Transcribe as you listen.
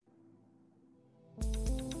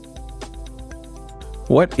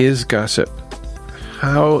What is gossip?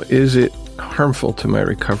 How is it harmful to my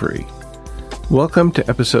recovery? Welcome to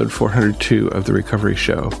episode 402 of The Recovery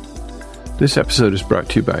Show. This episode is brought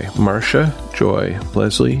to you by Marcia, Joy,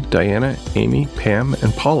 Leslie, Diana, Amy, Pam,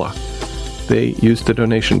 and Paula. They used the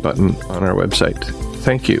donation button on our website.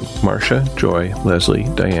 Thank you, Marcia, Joy, Leslie,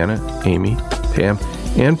 Diana, Amy, Pam,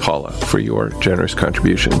 and Paula for your generous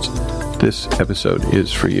contributions. This episode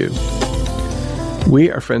is for you.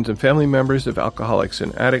 We are friends and family members of alcoholics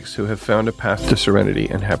and addicts who have found a path to serenity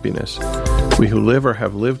and happiness. We who live or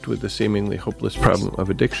have lived with the seemingly hopeless problem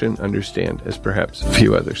of addiction understand as perhaps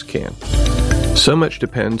few others can. So much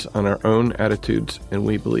depends on our own attitudes, and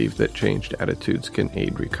we believe that changed attitudes can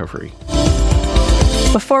aid recovery.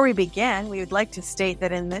 Before we begin, we would like to state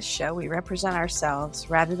that in this show we represent ourselves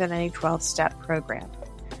rather than any 12-step program.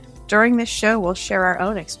 During this show, we'll share our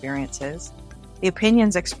own experiences. The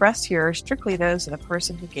opinions expressed here are strictly those of the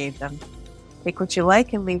person who gave them. Take what you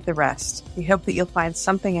like and leave the rest. We hope that you'll find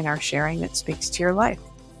something in our sharing that speaks to your life.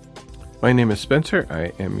 My name is Spencer.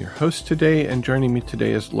 I am your host today, and joining me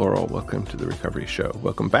today is Laurel. Welcome to The Recovery Show.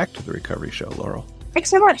 Welcome back to The Recovery Show, Laurel. Thanks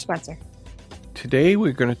so much, Spencer. Today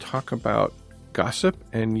we're going to talk about gossip,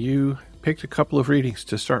 and you picked a couple of readings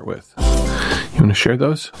to start with. You want to share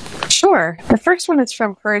those? Sure. The first one is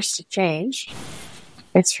from Courage to Change.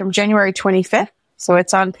 It's from January 25th, so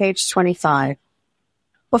it's on page 25.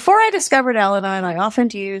 Before I discovered Al-Anon, I often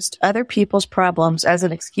used other people's problems as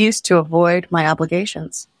an excuse to avoid my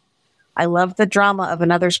obligations. I loved the drama of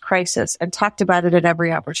another's crisis and talked about it at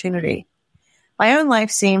every opportunity. My own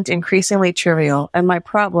life seemed increasingly trivial, and my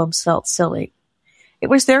problems felt silly. It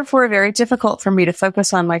was therefore very difficult for me to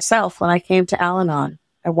focus on myself when I came to Al-Anon.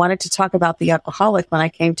 I wanted to talk about the alcoholic when I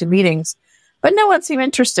came to meetings, but no one seemed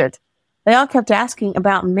interested. They all kept asking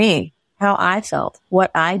about me, how I felt,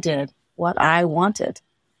 what I did, what I wanted.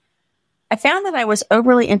 I found that I was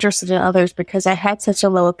overly interested in others because I had such a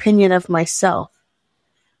low opinion of myself.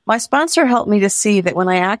 My sponsor helped me to see that when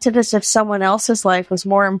I acted as if someone else's life was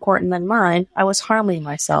more important than mine, I was harming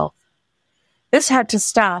myself. This had to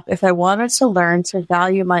stop if I wanted to learn to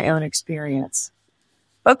value my own experience.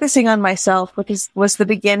 Focusing on myself was the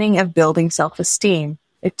beginning of building self-esteem.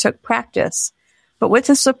 It took practice. But with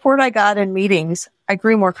the support I got in meetings, I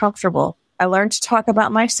grew more comfortable. I learned to talk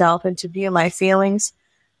about myself and to view my feelings,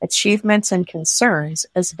 achievements, and concerns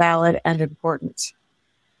as valid and important.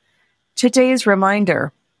 Today's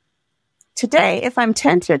reminder. Today, if I'm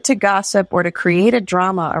tempted to gossip or to create a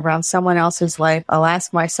drama around someone else's life, I'll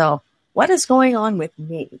ask myself, what is going on with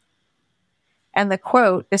me? And the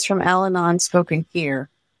quote is from Al-Anon, spoken here.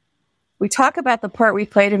 We talk about the part we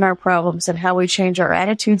played in our problems and how we change our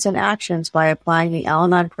attitudes and actions by applying the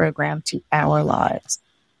Al-Anon program to our lives.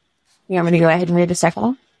 You want me to go ahead and read the second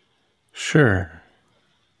one? Sure.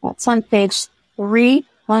 That's on page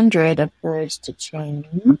 300 of Courage to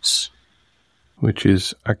Change. Which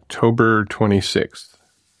is October 26th.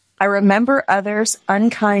 I remember others'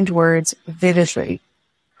 unkind words vividly.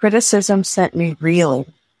 Criticism sent me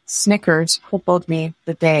reeling. Snickers crippled me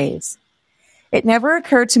the days. It never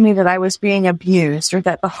occurred to me that I was being abused or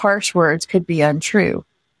that the harsh words could be untrue.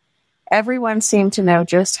 Everyone seemed to know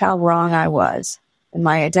just how wrong I was, and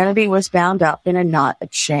my identity was bound up in a knot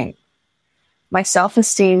of shame. My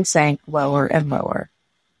self-esteem sank lower and lower.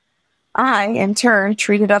 I, in turn,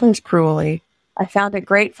 treated others cruelly. I found it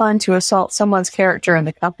great fun to assault someone's character in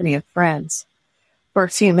the company of friends. For a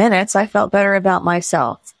few minutes, I felt better about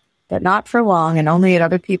myself, but not for long and only at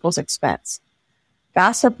other people's expense.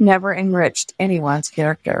 Gossip never enriched anyone's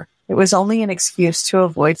character. It was only an excuse to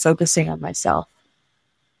avoid focusing on myself.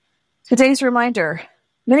 Today's reminder.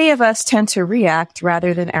 Many of us tend to react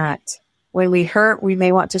rather than act. When we hurt, we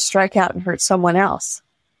may want to strike out and hurt someone else.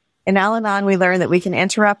 In Al-Anon, we learn that we can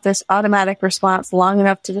interrupt this automatic response long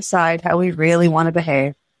enough to decide how we really want to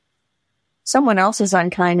behave. Someone else's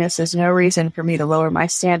unkindness is no reason for me to lower my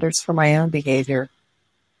standards for my own behavior.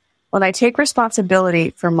 When I take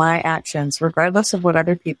responsibility for my actions, regardless of what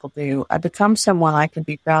other people do, I become someone I can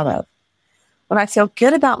be proud of. When I feel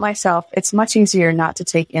good about myself, it's much easier not to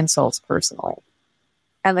take insults personally.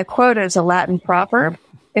 And the quote is a Latin proverb.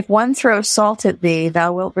 If one throws salt at thee,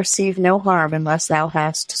 thou wilt receive no harm unless thou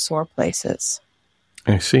hast sore places.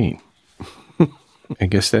 I see. I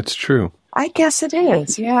guess that's true. I guess it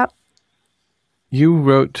is, yeah. You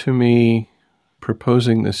wrote to me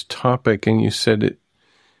proposing this topic, and you said it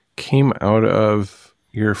came out of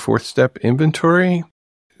your fourth step inventory.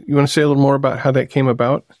 You want to say a little more about how that came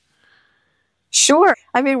about? Sure.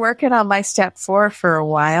 I've been working on my step 4 for a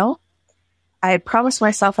while. I had promised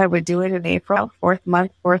myself I would do it in April, 4th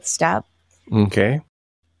month, 4th step. Okay.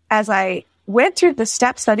 As I went through the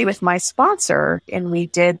step study with my sponsor and we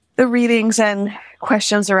did the readings and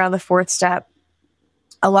questions around the fourth step,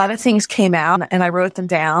 a lot of things came out and I wrote them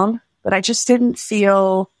down, but I just didn't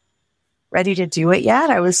feel ready to do it yet.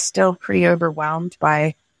 I was still pretty overwhelmed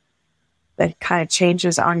by the kind of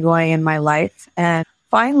changes ongoing in my life. And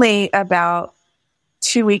finally, about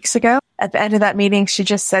 2 weeks ago, at the end of that meeting, she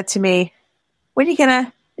just said to me, when are you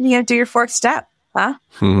gonna do your fourth step? Huh?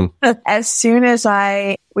 As soon as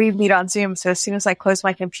we meet on Zoom. So as soon as I closed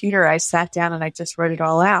my computer, I sat down and I just wrote it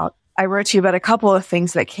all out. I wrote to you about a couple of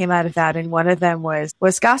things that came out of that. And one of them was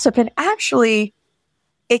gossip. And actually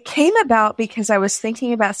it came about because I was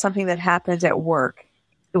thinking about something that happened at work.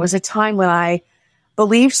 It was a time when I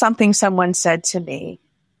believed something someone said to me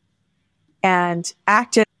and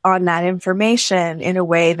acted on that information in a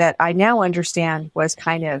way that I now understand was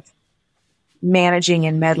kind of managing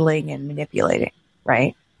and meddling and manipulating.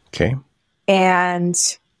 Right. Okay. And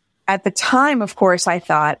at the time, of course, I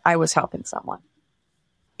thought I was helping someone.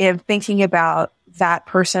 In thinking about that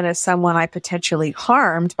person as someone I potentially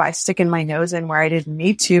harmed by sticking my nose in where I didn't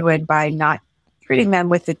need to and by not treating them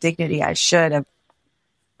with the dignity I should, of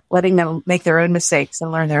letting them make their own mistakes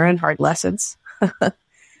and learn their own hard lessons.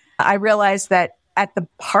 I realized that at the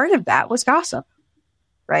part of that was gossip,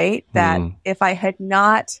 right? That if I had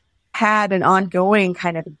not had an ongoing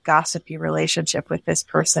kind of gossipy relationship with this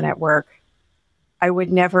person at work, I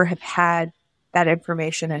would never have had that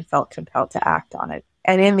information and felt compelled to act on it.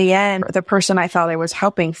 And in the end, the person I thought I was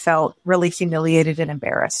helping felt really humiliated and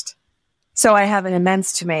embarrassed. So I have an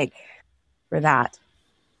amends to make for that.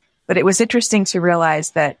 But it was interesting to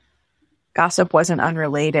realize that gossip wasn't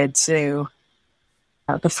unrelated to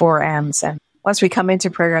the 4 M's. And once we come into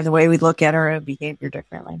program, the way we look at our own behavior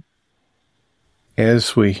differently.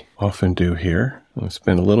 As we often do here, we'll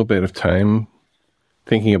spend a little bit of time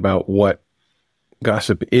thinking about what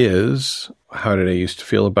gossip is. How did I used to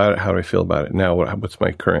feel about it? How do I feel about it now? What's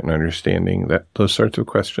my current understanding? Those sorts of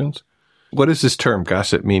questions. What does this term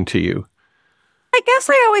gossip mean to you? I guess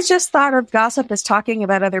I always just thought of gossip as talking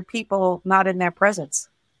about other people not in their presence.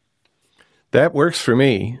 That works for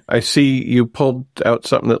me. I see you pulled out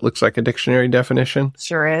something that looks like a dictionary definition.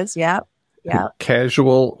 Sure is. Yeah. Yeah.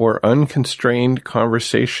 Casual or unconstrained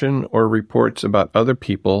conversation or reports about other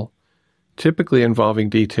people, typically involving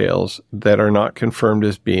details that are not confirmed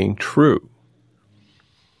as being true.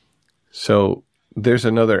 So there's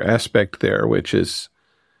another aspect there, which is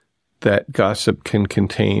that gossip can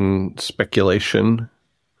contain speculation,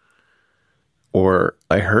 or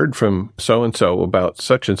I heard from so-and-so about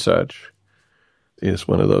such and such, is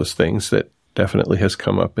one of those things that definitely has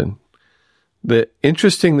come up. And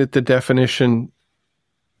interesting that the definition,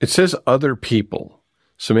 it says other people.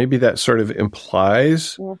 So maybe that sort of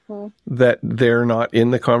implies that they're not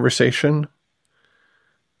in the conversation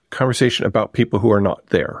about people who are not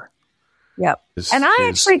there. Yep. And I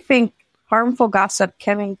actually think harmful gossip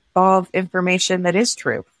can involve information that is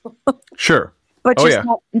true. Sure. But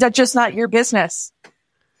just not your business.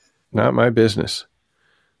 Not my business.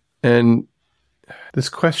 And this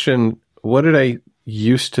question, what did I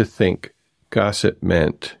used to think gossip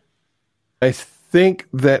meant? I think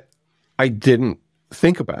that I didn't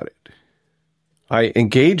think about it. I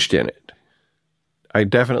engaged in it. I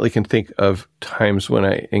definitely can think of times when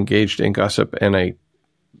I engaged in gossip and I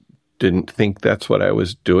didn't think that's what I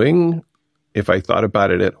was doing. If I thought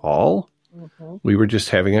about it at all, we were just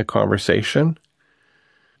having a conversation.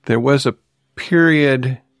 There was a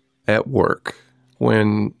period at work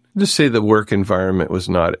when, just say, the work environment was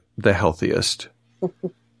not the healthiest.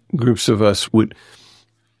 Groups of us would,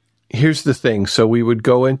 here's the thing. So we would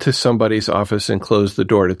go into somebody's office and close the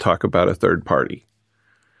door to talk about a third party.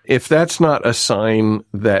 If that's not a sign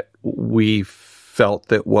that we felt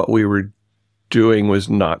that what we were doing was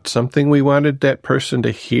not something we wanted that person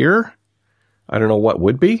to hear, I don't know what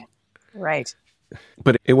would be. Right.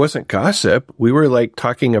 But it wasn't gossip. We were like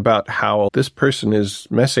talking about how this person is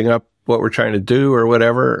messing up what we're trying to do or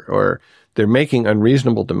whatever, or they're making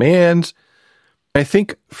unreasonable demands. I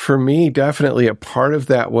think for me, definitely a part of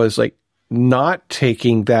that was like not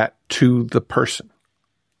taking that to the person.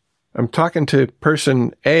 I'm talking to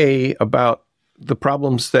person A about the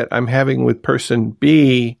problems that I'm having with person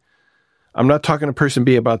B. I'm not talking to person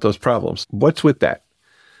B about those problems. What's with that?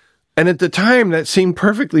 And at the time, that seemed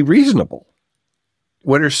perfectly reasonable.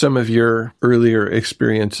 What are some of your earlier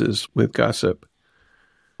experiences with gossip?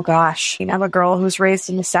 Oh, gosh, I'm a girl who's raised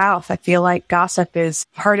in the South. I feel like gossip is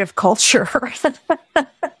part of culture.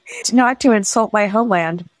 Not to insult my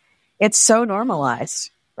homeland, it's so normalized,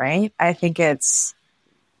 right? I think it's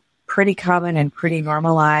pretty common and pretty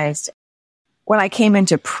normalized. When I came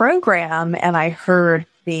into program and I heard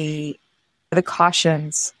the the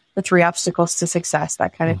cautions, the 3 obstacles to success,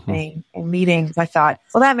 that kind of thing. In meetings, I thought,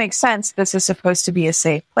 well, that makes sense. This is supposed to be a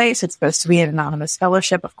safe place. It's supposed to be an anonymous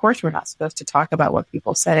fellowship. Of course, we're not supposed to talk about what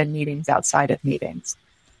people said in meetings outside of meetings.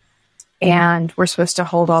 And we're supposed to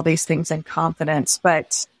hold all these things in confidence.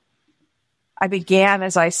 But I began,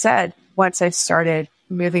 as I said, once I started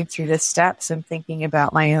moving through the steps and thinking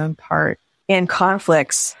about my own part in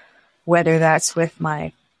conflicts, whether that's with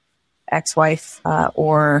my ex-wife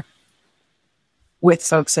or with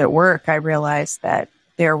folks at work, I realized that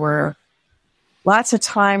there were lots of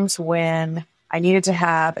times when I needed to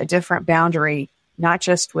have a different boundary, not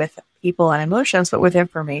just with people and emotions, but with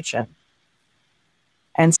information.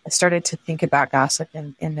 And I started to think about gossip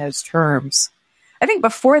in those terms. I think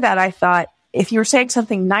before that, I thought if you were saying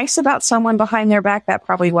something nice about someone behind their back, that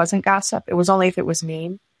probably wasn't gossip. It was only if it was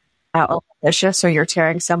mean, malicious, or you're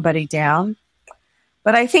tearing somebody down.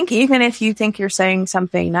 But I think even if you think you're saying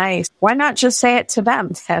something nice, why not just say it to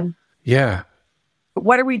them then? Yeah.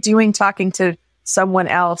 What are we doing talking to someone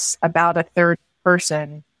else about a third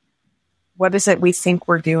person? What is it we think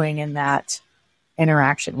we're doing in that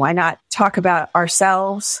interaction? Why not talk about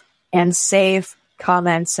ourselves and save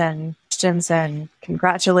comments and questions and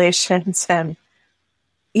congratulations and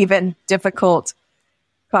even difficult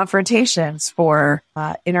confrontations for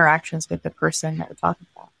interactions with the person that we're talking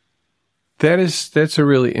about? That's a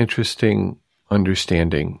really interesting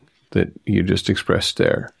understanding that you just expressed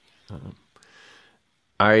there.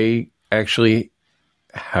 I actually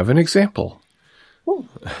have an example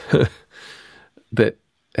that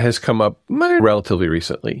has come up relatively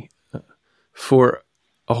recently. For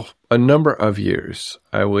a number of years,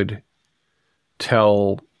 I would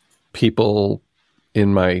tell people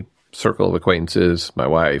in my circle of acquaintances, my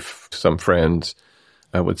wife, some friends,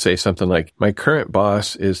 I would say something like, my current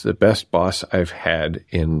boss is the best boss I've had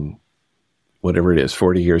in whatever it is,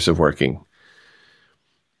 40 years of working.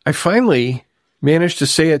 I finally managed to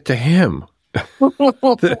say it to him.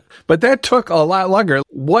 But that took a lot longer.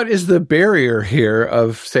 What is the barrier here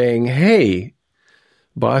of saying, hey,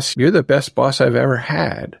 boss, you're the best boss I've ever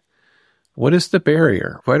had? What is the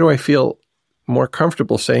barrier? Why do I feel more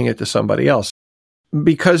comfortable saying it to somebody else?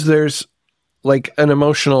 Because there's like an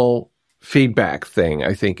emotional feedback thing,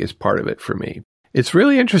 I think, is part of it for me. It's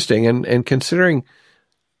really interesting. And considering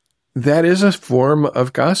that is a form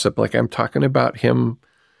of gossip, like I'm talking about him.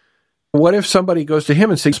 What if somebody goes to him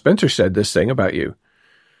and says, Spencer said this thing about you,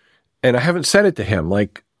 and I haven't said it to him?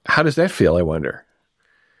 Like, how does that feel, I wonder?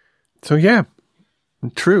 So yeah,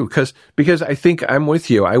 true. Because I think I'm with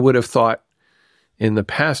you. I would have thought in the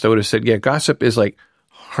past, I would have said, yeah, gossip is like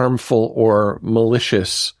harmful or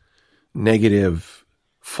malicious, negative,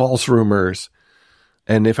 false rumors.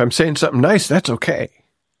 And if I'm saying something nice, that's okay.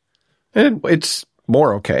 And it's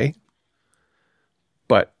more okay.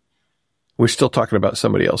 But we're still talking about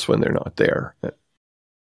somebody else when they're not there.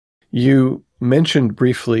 You mentioned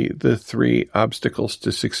briefly the 3 obstacles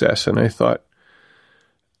to success, and I thought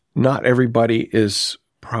not everybody is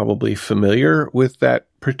probably familiar with that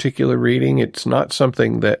particular reading. It's not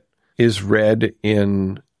something that is read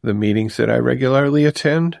in the meetings that I regularly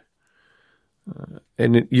attend.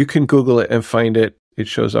 And you can Google it and find it. It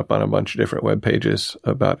shows up on a bunch of different web pages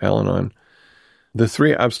about Al-Anon. The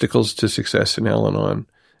 3 obstacles to success in Al-Anon.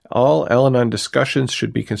 All Al-Anon discussions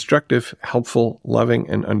should be constructive, helpful, loving,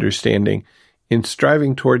 and understanding. In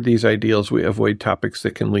striving toward these ideals, we avoid topics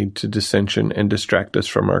that can lead to dissension and distract us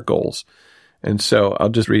from our goals. And so I'll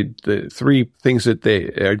just read the 3 things that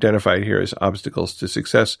they identified here as obstacles to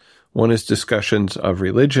success. One is discussions of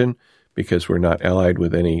religion, because we're not allied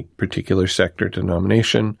with any particular sect or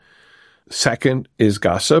denomination. Second is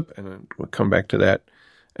gossip, and we'll come back to that.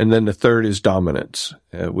 And then the third is dominance,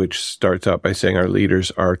 which starts out by saying our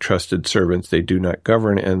leaders are trusted servants. They do not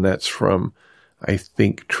govern. And that's from, I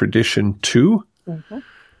think, Tradition 2.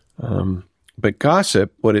 But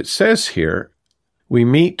gossip, what it says here, we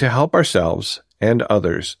meet to help ourselves and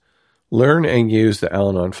others learn and use the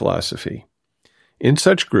Al-Anon philosophy. In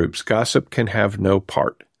such groups, gossip can have no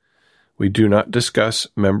part. We do not discuss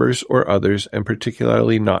members or others, and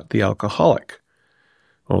particularly not the alcoholic.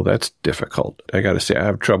 Oh, that's difficult. I got to say, I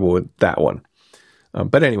have trouble with that one.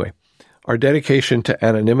 But anyway, our dedication to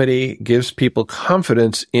anonymity gives people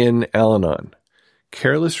confidence in Al-Anon.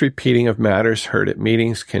 Careless repeating of matters heard at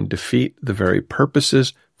meetings can defeat the very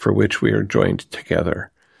purposes for which we are joined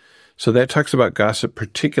together. So that talks about gossip,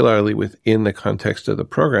 particularly within the context of the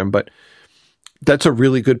program, but that's a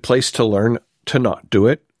really good place to learn to not do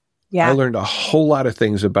it. Yeah. I learned a whole lot of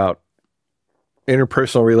things about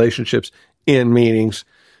interpersonal relationships in meetings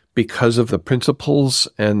because of the principles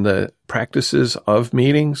and the practices of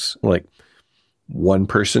meetings, like one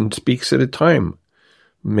person speaks at a time.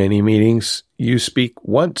 Many meetings, you speak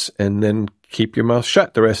once and then keep your mouth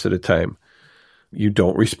shut the rest of the time. You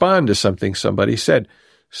don't respond to something somebody said.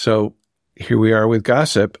 So here we are with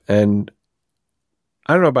gossip. And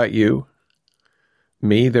I don't know about you.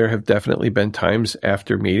 Me, there have definitely been times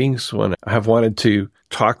after meetings when I have wanted to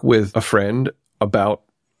talk with a friend about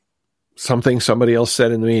something somebody else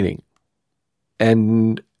said in the meeting.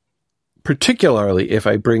 And particularly if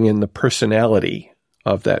I bring in the personality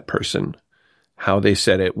of that person, how they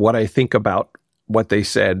said it, what I think about what they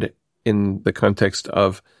said in the context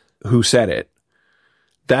of who said it,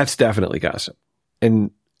 that's definitely gossip. And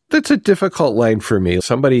that's a difficult line for me.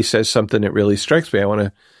 Somebody says something that really strikes me.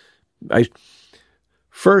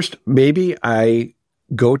 First, maybe I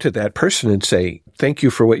go to that person and say, thank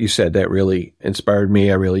you for what you said. That really inspired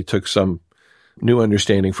me. I really took some new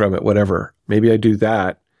understanding from it, whatever. Maybe I do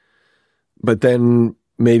that. But then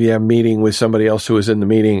maybe I'm meeting with somebody else who was in the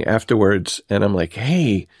meeting afterwards, and I'm like,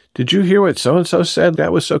 hey, did you hear what so-and-so said?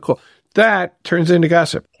 That was so cool. That turns into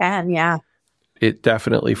gossip. Yeah. It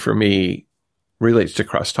definitely, for me, relates to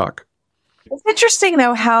crosstalk. It's interesting,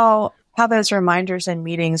 though, how those reminders and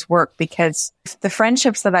meetings work, because the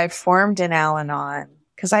friendships that I've formed in Al-Anon,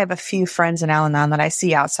 because I have a few friends in Al-Anon that I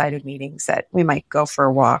see outside of meetings that we might go for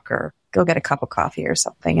a walk or go get a cup of coffee or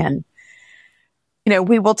something. And,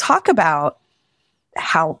 we will talk about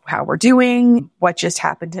how we're doing, what just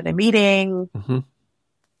happened in a meeting,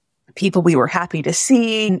 people we were happy to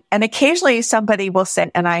see. And occasionally somebody will say,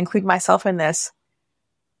 and I include myself in this,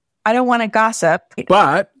 I don't want to gossip.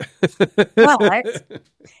 But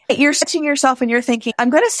you're touching yourself and you're thinking,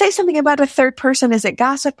 I'm going to say something about a third person. Is it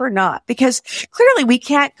gossip or not? Because clearly we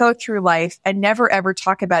can't go through life and never, ever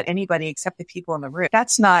talk about anybody except the people in the room.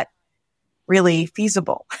 That's not really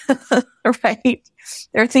feasible, right?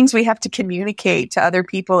 There are things we have to communicate to other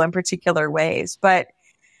people in particular ways. But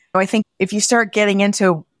I think if you start getting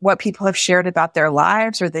into what people have shared about their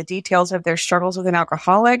lives or the details of their struggles with an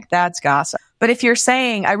alcoholic, that's gossip. But if you're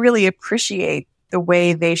saying, I really appreciate the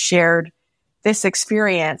way they shared this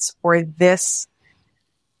experience or this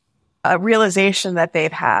realization that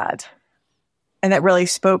they've had and that really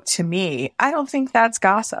spoke to me, I don't think that's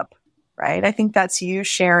gossip, right? I think that's you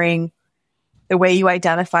sharing the way you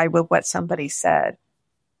identify with what somebody said.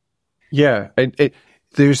 Yeah.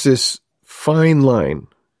 There's this fine line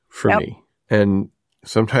for me. And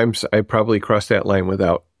sometimes I probably cross that line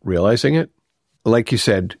without realizing it. Like you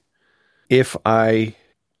said, if I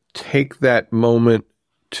take that moment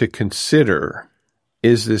to consider,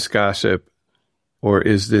 is this gossip or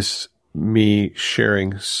is this me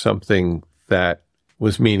sharing something that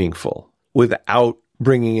was meaningful without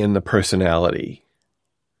bringing in the personality?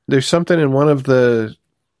 There's something in one of the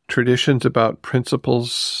traditions about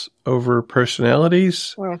principles over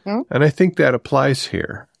personalities, and I think that applies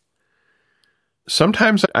here.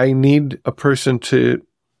 Sometimes I need a person to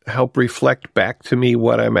help reflect back to me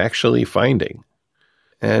what I'm actually finding.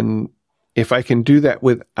 And if I can do that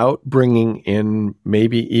without bringing in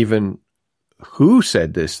maybe even who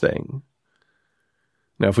said this thing.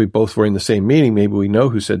 Now, if we both were in the same meeting, maybe we know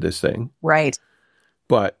who said this thing. Right.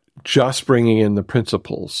 But just bringing in the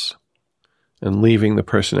principles and leaving the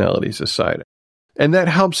personalities aside. And that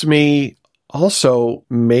helps me also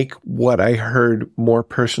make what I heard more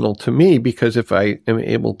personal to me, because if I am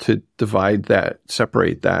able to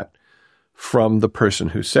separate that from the person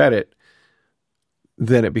who said it,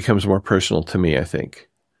 then it becomes more personal to me, I think.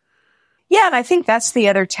 Yeah, and I think that's the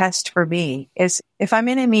other test for me is if I'm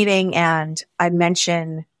in a meeting and I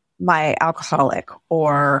mention my alcoholic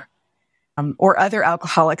or other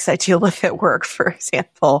alcoholics I deal with at work, for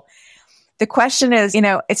example, the question is,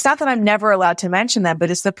 it's not that I'm never allowed to mention them, but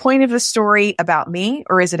is the point of the story about me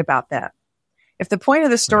or is it about them? If the point of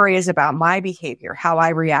the story is about my behavior, how I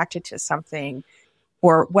reacted to something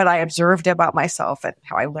or what I observed about myself and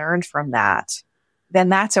how I learned from that, then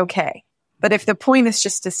that's okay. But if the point is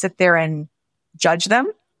just to sit there and judge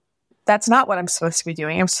them, that's not what I'm supposed to be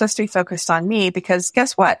doing. I'm supposed to be focused on me because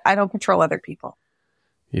guess what? I don't control other people.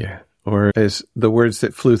 Yeah. Or as the words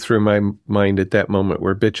that flew through my mind at that moment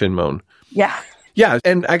were bitch and moan. Yeah. Yeah.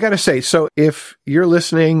 And I got to say, so if you're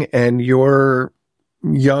listening and you're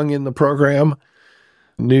young in the program,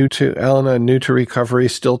 new to Al-Anon, new to recovery,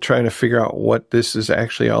 still trying to figure out what this is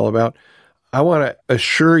actually all about, I want to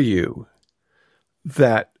assure you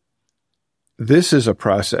that this is a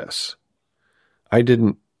process. I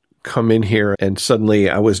didn't come in here and suddenly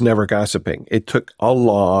I was never gossiping. It took a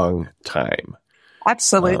long time.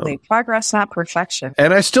 Absolutely. Progress, not perfection.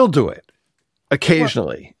 And I still do it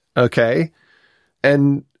occasionally. Okay.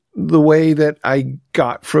 And the way that I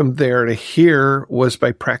got from there to here was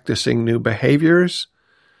by practicing new behaviors,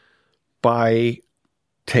 by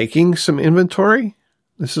taking some inventory.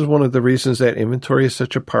 This is one of the reasons that inventory is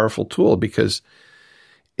such a powerful tool, because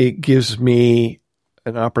it gives me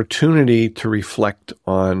an opportunity to reflect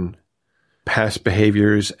on past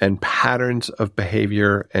behaviors and patterns of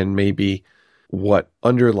behavior and maybe what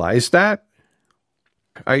underlies that.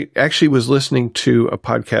 I actually was listening to a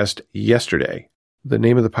podcast yesterday. The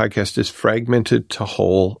name of the podcast is Fragmented to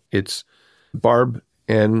Whole. It's Barb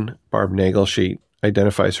Nagel. She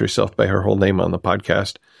identifies herself by her whole name on the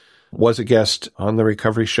podcast. Was a guest on the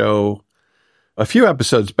Recovery Show a few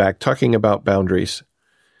episodes back talking about boundaries.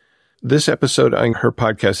 This episode on her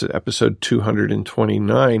podcast, episode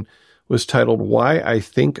 229, was titled Why I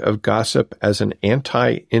Think of Gossip as an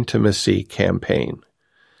Anti-Intimacy Campaign.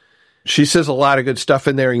 She says a lot of good stuff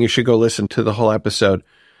in there, and you should go listen to the whole episode.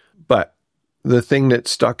 But the thing that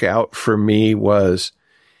stuck out for me was,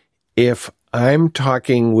 if I'm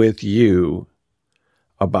talking with you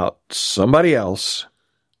about somebody else,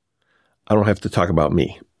 I don't have to talk about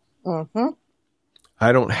me. Mm-hmm.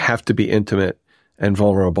 I don't have to be intimate and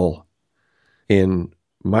vulnerable in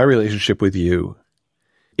my relationship with you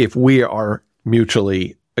if we are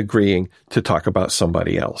mutually agreeing to talk about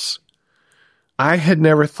somebody else. I had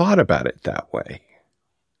never thought about it that way.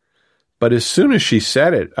 But as soon as she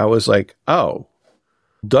said it, I was like, oh,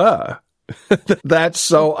 duh. That's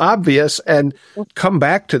so obvious. And come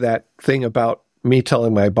back to that thing about me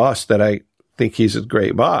telling my boss that I think he's a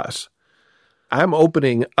great boss. I'm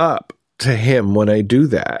opening up to him when I do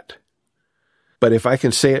that. But if I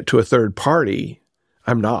can say it to a third party,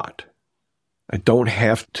 I'm not. I don't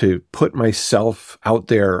have to put myself out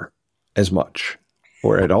there as much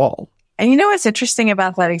or at all. And you know what's interesting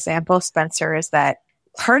about that example, Spencer, is that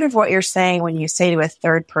part of what you're saying when you say to a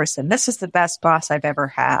third person, this is the best boss I've ever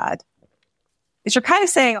had, is you're kind of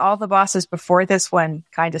saying all the bosses before this one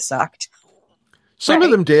kind of sucked. Some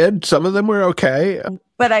of them did. Some of them were okay.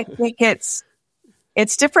 But I think it's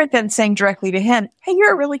different than saying directly to him, hey,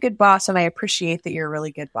 you're a really good boss, and I appreciate that you're a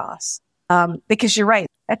really good boss. Because you're right.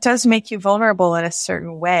 That does make you vulnerable in a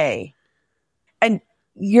certain way. And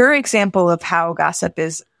your example of how gossip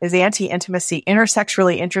is anti-intimacy,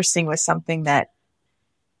 intersexually interesting, was something that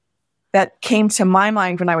came to my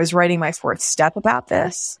mind when I was writing my fourth step about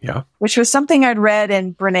this. Yeah. Which was something I'd read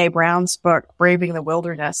in Brene Brown's book, Braving the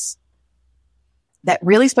Wilderness, that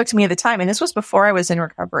really spoke to me at the time. And this was before I was in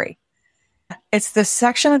recovery. It's the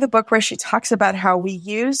section of the book where she talks about how we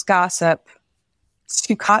use gossip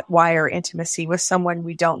to hotwire intimacy with someone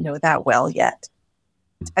we don't know that well yet.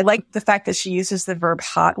 I like the fact that she uses the verb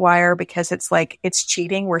hotwire, because it's like, it's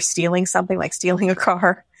cheating. We're stealing something, like stealing a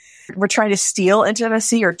car. We're trying to steal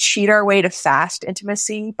intimacy or cheat our way to fast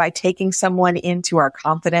intimacy by taking someone into our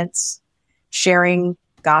confidence, sharing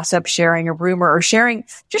gossip, sharing a rumor, or sharing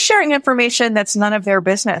information that's none of their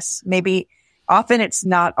business. Maybe often it's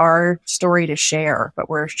not our story to share, but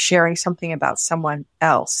we're sharing something about someone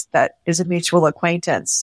else that is a mutual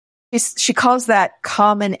acquaintance. She calls that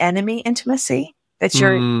common enemy intimacy, that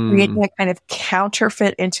you're creating a kind of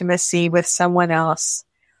counterfeit intimacy with someone else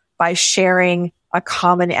by sharing a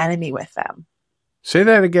common enemy with them. Say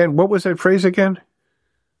that again. What was that phrase again?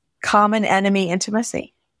 Common enemy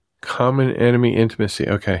intimacy. Common enemy intimacy.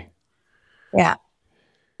 Okay. Yeah.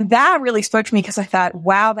 That really spoke to me, because I thought,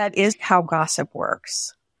 wow, that is how gossip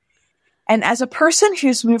works. And as a person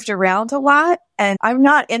who's moved around a lot, and I'm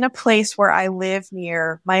not in a place where I live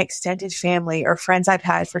near my extended family or friends I've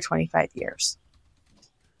had for 25 years.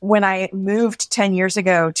 When I moved 10 years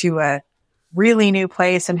ago to a really new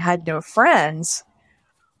place and had no friends,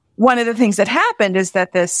 one of the things that happened is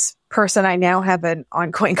that this person I now have an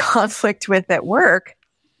ongoing conflict with at work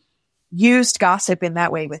used gossip in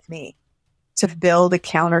that way with me to build a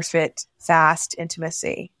counterfeit, fast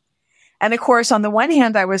intimacy. And of course, on the one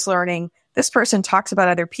hand, I was learning this person talks about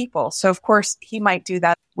other people. So of course, he might do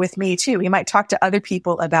that with me too. He might talk to other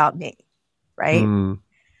people about me, right?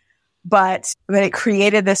 But it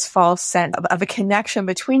created this false sense of a connection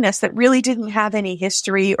between us that really didn't have any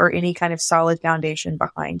history or any kind of solid foundation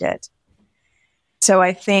behind it. So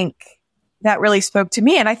I think that really spoke to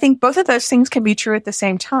me. And I think both of those things can be true at the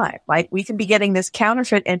same time. Like, we can be getting this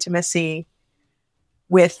counterfeit intimacy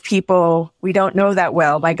with people we don't know that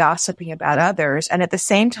well by gossiping about others. And at the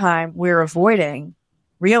same time, we're avoiding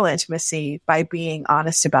real intimacy by being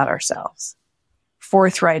honest about ourselves,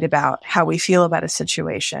 forthright about how we feel about a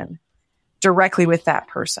situation directly with that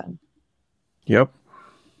person. Yep.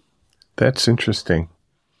 That's interesting.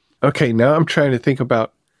 Okay, now I'm trying to think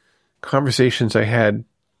about conversations I had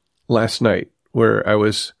last night where I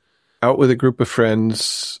was out with a group of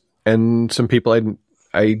friends and some people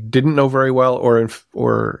I didn't know very well,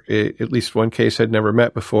 or at least one case I'd never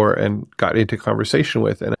met before and got into conversation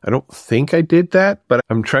with. And I don't think I did that, but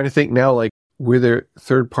I'm trying to think now, like, were there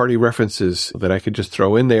third-party references that I could just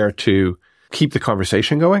throw in there to keep the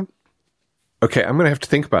conversation going? Okay, I'm going to have to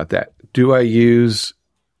think about that. Do I use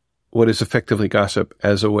what is effectively gossip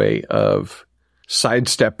as a way of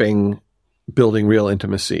sidestepping building real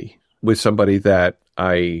intimacy with somebody that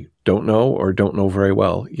I don't know or don't know very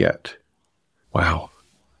well yet? Wow.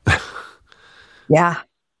 Yeah.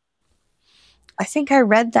 I think I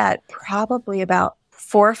read that probably about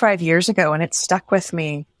 4 or 5 years ago, and it stuck with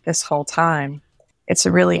me this whole time. It's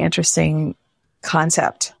a really interesting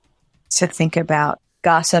concept to think about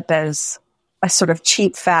gossip as a sort of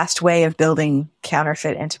cheap, fast way of building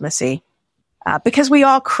counterfeit intimacy. Because we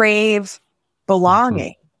all crave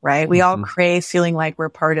belonging, right? We all crave feeling like we're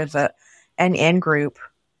part of an in-group,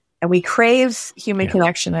 and we crave human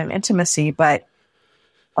connection and intimacy, but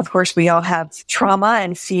of course, we all have trauma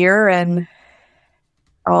and fear and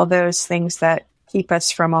all those things that keep us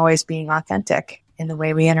from always being authentic in the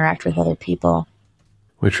way we interact with other people.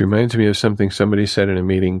 Which reminds me of something somebody said in a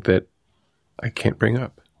meeting that I can't bring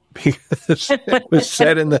up because it was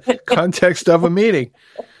said in the context of a meeting.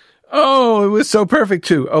 Oh, it was so perfect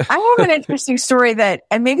too. Oh. I have an interesting story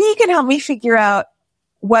and maybe you can help me figure out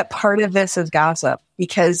what part of this is gossip,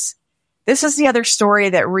 because this is the other story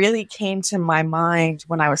that really came to my mind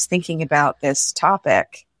when I was thinking about this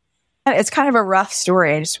topic. It's kind of a rough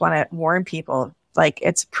story. I just want to warn people, like,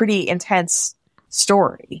 it's a pretty intense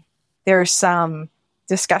story. There's some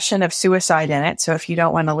discussion of suicide in it. So if you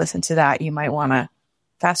don't want to listen to that, you might want to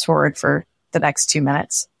fast forward for the next 2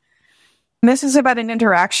 minutes. And this is about an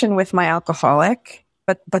interaction with my alcoholic,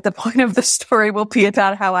 but the point of the story will be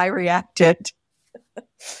about how I reacted.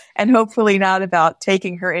 And hopefully not about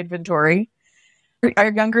taking her inventory.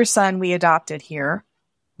 Our younger son, we adopted here.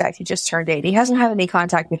 In fact, he just turned 8. He hasn't had any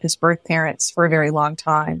contact with his birth parents for a very long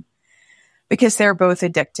time because they're both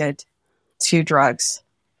addicted to drugs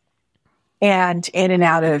and in and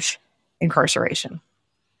out of incarceration.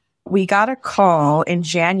 We got a call in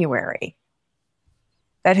January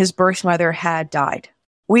that his birth mother had died.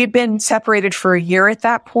 We had been separated for a year at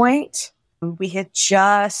that point. We had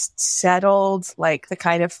just settled like the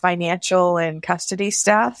kind of financial and custody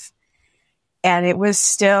stuff. And it was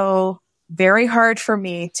still very hard for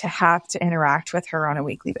me to have to interact with her on a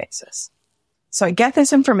weekly basis. So I get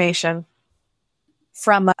this information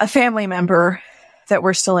from a family member that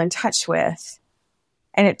we're still in touch with.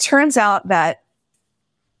 And it turns out that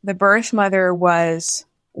the birth mother was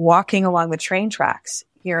walking along the train tracks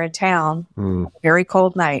here in town, a very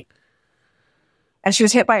cold night, and she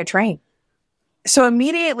was hit by a train. So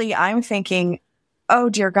immediately I'm thinking, oh,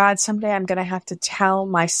 dear God, someday I'm going to have to tell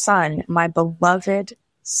my son, my beloved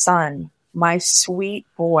son, my sweet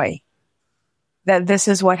boy, that this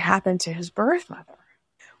is what happened to his birth mother.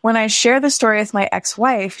 When I share the story with my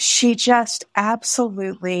ex-wife, she just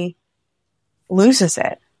absolutely loses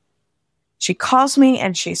it. She calls me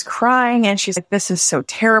and she's crying and she's like, this is so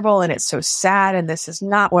terrible and it's so sad and this is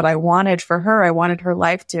not what I wanted for her. I wanted her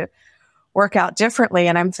life to work out differently.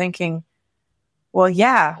 And I'm thinking, well,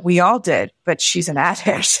 yeah, we all did, but she's an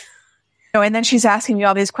addict. And then she's asking me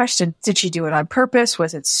all these questions. Did she do it on purpose?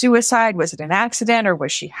 Was it suicide? Was it an accident? Or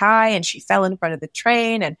was she high and she fell in front of the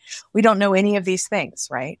train? And we don't know any of these things,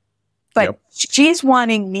 right? But she's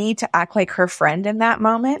wanting me to act like her friend in that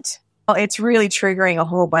moment. Well, it's really triggering a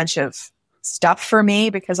whole bunch of stuff for me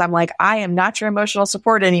because I'm like, I am not your emotional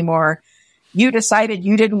support anymore. You decided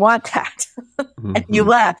you didn't want that and you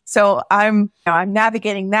left. So I'm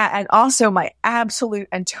navigating that. And also my absolute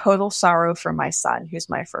and total sorrow for my son, who's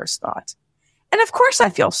my first thought. And of course I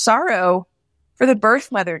feel sorrow for the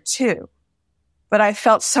birth mother too, but I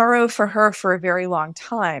felt sorrow for her for a very long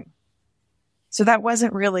time. So that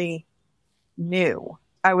wasn't really new.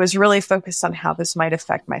 I was really focused on how this might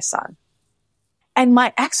affect my son. And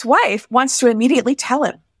my ex-wife wants to immediately tell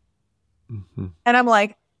him. And I'm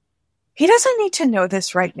like, he doesn't need to know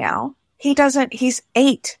this right now. He's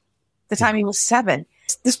 8. The time he was 7.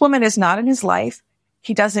 This woman is not in his life.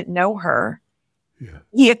 He doesn't know her. Yeah.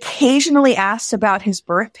 He occasionally asks about his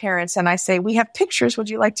birth parents and I say, we have pictures. Would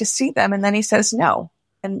you like to see them? And then he says no.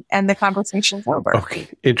 And the conversation's over. Okay.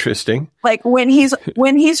 Interesting. Like when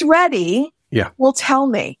he's ready, will tell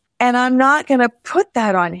me. And I'm not going to put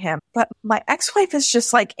that on him. But my ex-wife is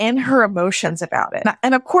just like in her emotions about it.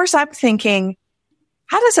 And of course I'm thinking,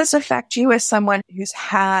 how does this affect you as someone who's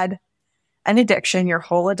had an addiction your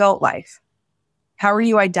whole adult life? How are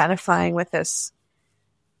you identifying with this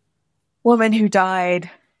woman who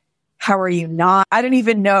died How are you not? I don't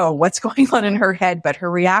even know what's going on in her head, but her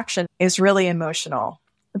reaction is really emotional.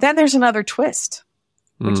 But then there's another twist,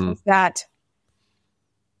 which is that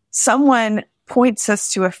someone points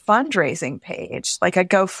us to a fundraising page, like a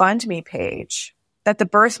GoFundMe page that the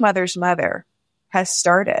birth mother's mother has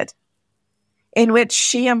started, in which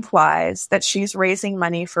she implies that she's raising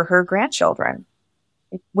money for her grandchildren,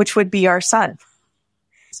 which would be our son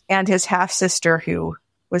and his half-sister who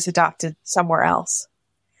was adopted somewhere else.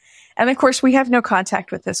 And of course, we have no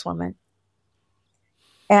contact with this woman.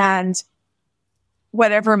 And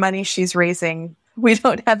whatever money she's raising, we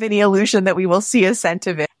don't have any illusion that we will see a cent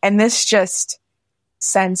of it. And this just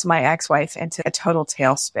sends my ex-wife into a total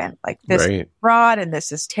tailspin. Like, this is fraud, and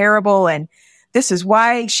this is terrible, and this is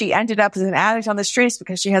why she ended up as an addict on the streets,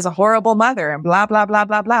 because she has a horrible mother, and blah, blah, blah,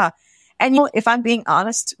 blah, blah. And if I'm being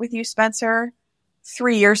honest with you, Spencer,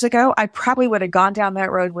 3 years ago, I probably would have gone down that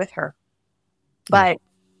road with her. But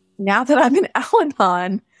now that I'm in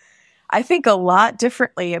Al-Anon, I think a lot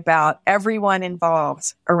differently about everyone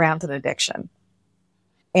involved around an addiction.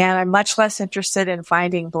 And I'm much less interested in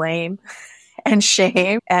finding blame and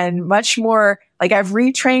shame, and much more like I've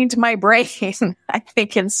retrained my brain, I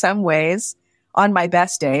think, in some ways, on my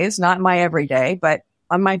best days, not my everyday, but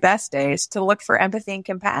on my best days, to look for empathy and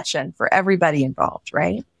compassion for everybody involved,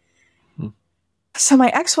 right? So my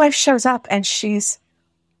ex-wife shows up, and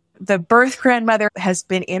the birth grandmother has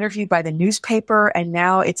been interviewed by the newspaper, and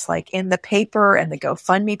now it's like in the paper, and the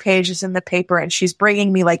GoFundMe page is in the paper, and she's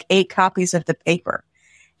bringing me like 8 copies of the paper.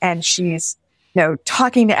 And she's,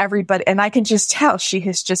 talking to everybody, and I can just tell she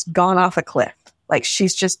has just gone off a cliff. Like,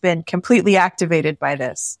 she's just been completely activated by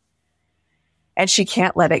this, and she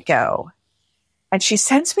can't let it go. And she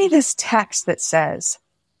sends me this text that says,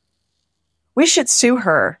 we should sue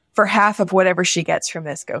her for half of whatever she gets from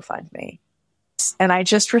this GoFundMe. And I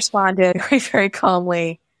just responded very, very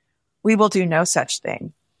calmly, we will do no such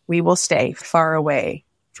thing. We will stay far away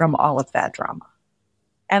from all of that drama.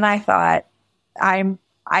 And I thought,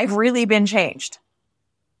 I've really been changed,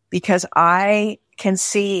 because I can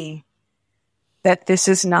see that this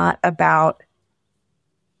is not about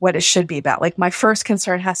what it should be about. Like, my first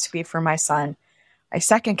concern has to be for my son. My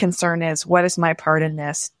second concern is, what is my part in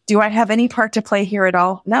this? Do I have any part to play here at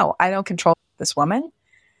all? No, I don't control this woman.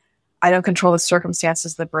 I don't control the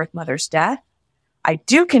circumstances of the birth mother's death. I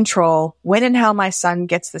do control when and how my son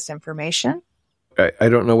gets this information. I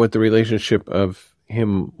don't know what the relationship of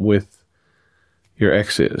him with your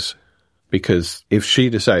ex is, because if she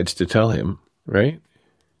decides to tell him, right?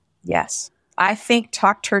 Yes. I think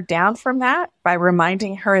talked her down from that by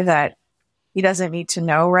reminding her that he doesn't need to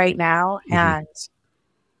know right now, and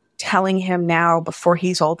telling him now before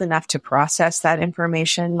he's old enough to process that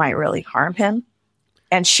information might really harm him.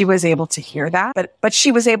 And she was able to hear that, but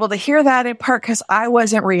she was able to hear that in part because I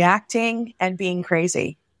wasn't reacting and being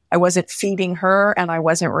crazy. I wasn't feeding her, and I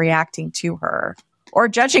wasn't reacting to her or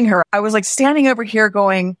judging her. I was like standing over here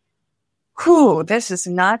going, whew, this is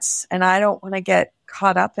nuts, and I don't want to get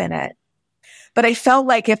caught up in it. But I felt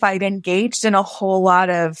like if I'd engaged in a whole lot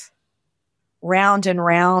of round and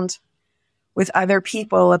round with other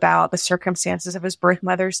people about the circumstances of his birth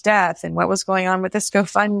mother's death and what was going on with this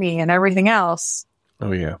GoFundMe and everything else,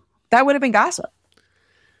 oh yeah, that would have been gossip.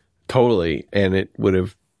 Totally. And it would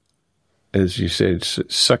have, as you said,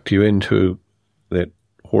 sucked you into that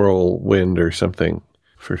whirlwind or something,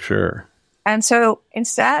 for sure. And so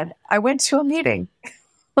instead, I went to a meeting.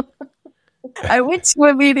 I went to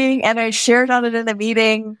a meeting, and I shared on it in the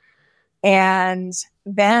meeting. And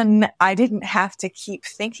then I didn't have to keep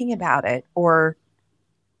thinking about it or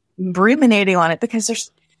ruminating on it,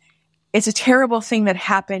 because it's a terrible thing that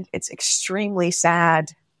happened. It's extremely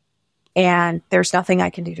sad, and there's nothing I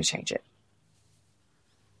can do to change it.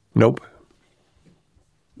 Nope.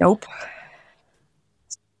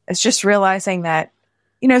 It's just realizing that,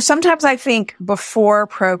 sometimes I think before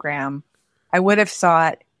program, I would have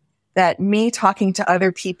thought that me talking to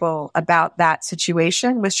other people about that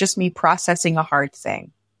situation was just me processing a hard thing.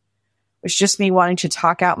 It was just me wanting to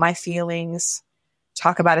talk out my feelings,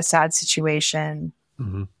 talk about a sad situation.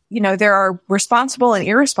 Mm-hmm. There are responsible and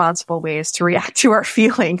irresponsible ways to react to our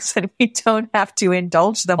feelings, and we don't have to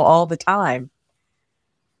indulge them all the time.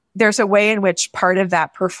 There's a way in which part of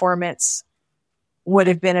that performance would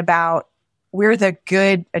have been about, we're the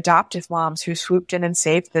good adoptive moms who swooped in and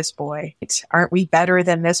saved this boy. Aren't we better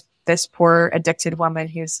than this poor addicted woman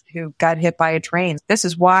who got hit by a train? This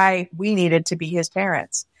is why we needed to be his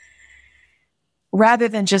parents. Rather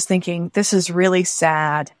than just thinking, this is really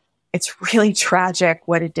sad. It's really tragic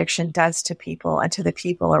what addiction does to people and to the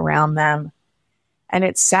people around them. And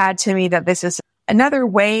it's sad to me that this is another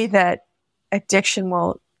way that addiction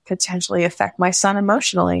will potentially affect my son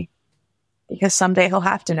emotionally, because someday he'll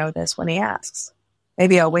have to know this when he asks.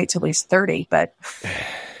 Maybe I'll wait till he's 30, but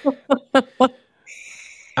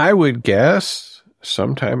I would guess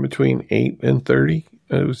sometime between 8 and 30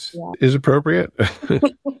 is appropriate.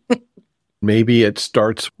 Maybe it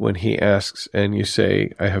starts when he asks and you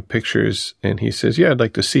say, I have pictures, and he says, yeah, I'd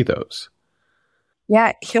like to see those.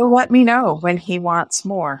 Yeah, he'll let me know when he wants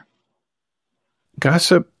more.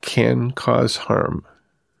 Gossip can cause harm.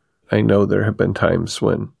 I know there have been times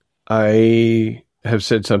when I have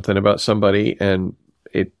said something about somebody and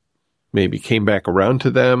it maybe came back around to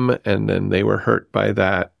them and then they were hurt by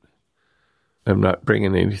that. I'm not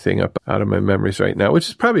bringing anything up out of my memories right now, which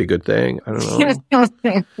is probably a good thing. I don't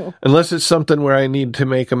know. Unless it's something where I need to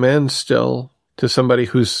make amends still to somebody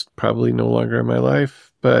who's probably no longer in my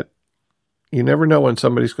life. But you never know when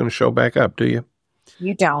somebody's going to show back up, do you?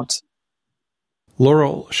 You don't.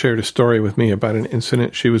 Laurel shared a story with me about an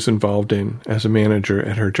incident she was involved in as a manager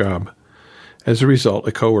at her job. As a result,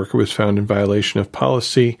 a coworker was found in violation of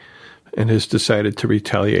policy and has decided to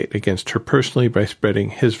retaliate against her personally by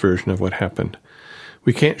spreading his version of what happened.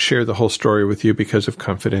 We can't share the whole story with you because of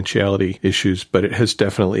confidentiality issues, but it has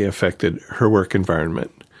definitely affected her work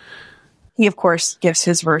environment. He, of course, gives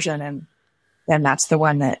his version, and that's the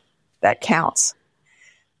one that counts.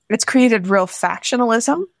 It's created real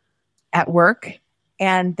factionalism at work,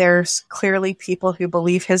 and there's clearly people who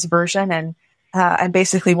believe his version and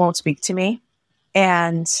basically won't speak to me,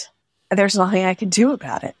 and there's nothing I can do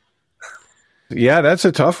about it. Yeah, that's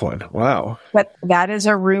a tough one. Wow. But that is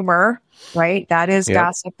a rumor, right? That is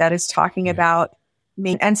gossip. That is talking about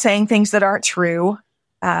me and saying things that aren't true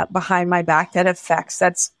behind my back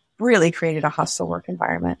that's really created a hostile work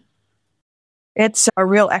environment. It's a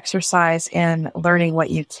real exercise in learning what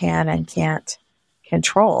you can and can't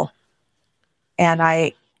control.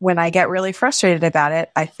 And when I get really frustrated about it,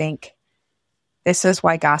 I think this is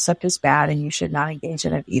why gossip is bad and you should not engage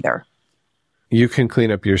in it either. You can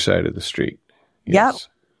clean up your side of the street. Yes.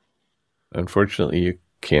 Yep. Unfortunately, you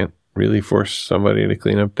can't really force somebody to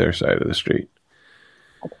clean up their side of the street.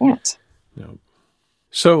 I can't. No.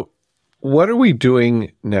 So what are we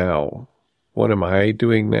doing now? What am I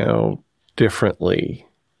doing now differently?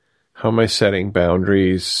 How am I setting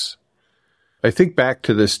boundaries? I think back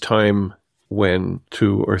to this time when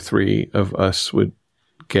 2 or 3 of us would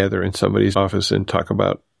gather in somebody's office and talk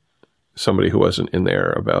about somebody who wasn't in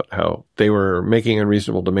there, about how they were making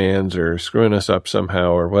unreasonable demands or screwing us up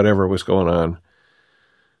somehow or whatever was going on.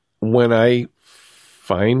 When I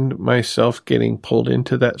find myself getting pulled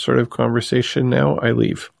into that sort of conversation now, I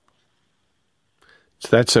leave. It's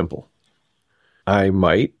that simple. I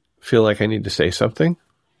might feel like I need to say something.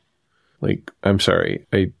 Like, I'm sorry,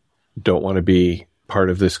 I don't want to be part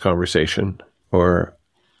of this conversation. Or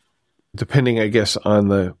depending, I guess, on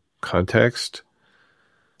the context,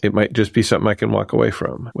 it might just be something I can walk away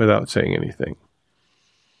from without saying anything.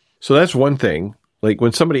 So that's one thing. Like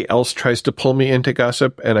when somebody else tries to pull me into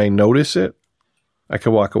gossip and I notice it, I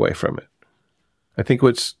can walk away from it. I think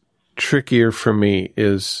what's trickier for me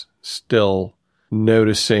is still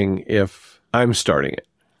noticing if I'm starting it.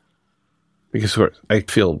 Because I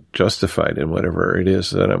feel justified in whatever it is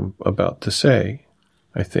that I'm about to say,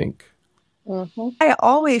 I think. Mm-hmm. I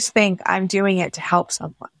always think I'm doing it to help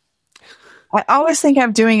someone. I always think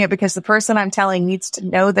I'm doing it because the person I'm telling needs to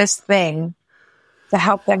know this thing to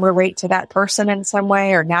help them relate to that person in some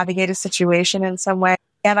way or navigate a situation in some way.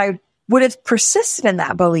 And I would have persisted in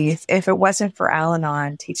that belief if it wasn't for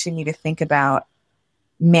Al-Anon teaching me to think about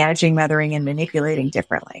managing, mothering, and manipulating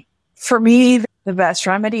differently. For me, the best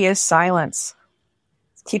remedy is silence.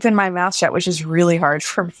 Keeping my mouth shut, which is really hard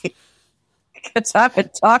for me because I'm a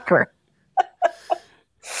talker.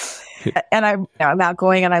 And I'm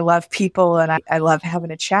outgoing and I love people and I love having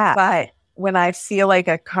a chat. But when I feel like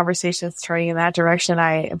a conversation is turning in that direction,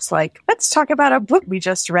 it's like, let's talk about a book we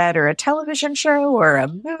just read or a television show or a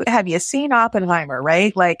movie. Have you seen Oppenheimer,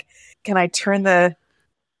 right? Like, can I turn the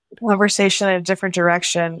conversation in a different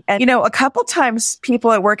direction? And, a couple times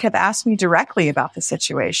people at work have asked me directly about the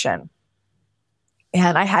situation.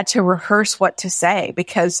 And I had to rehearse what to say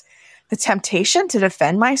because the temptation to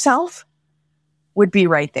defend myself would be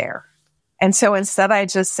right there. And so instead I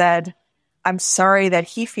just said, I'm sorry that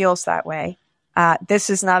he feels that way. This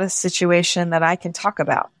is not a situation that I can talk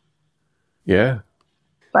about. Yeah.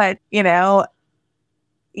 But,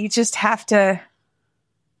 you just have to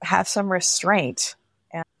have some restraint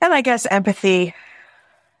and I guess empathy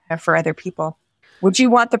for other people. Would you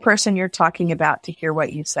want the person you're talking about to hear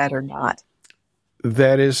what you said or not?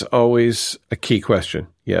 That is always a key question.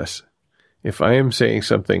 Yes. If I am saying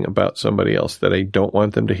something about somebody else that I don't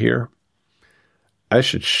want them to hear, I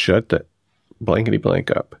should shut that blankety blank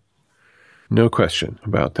up. No question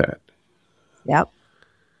about that. Yep.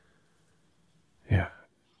 Yeah.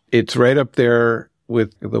 It's right up there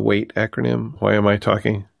with the WAIT acronym. Why am I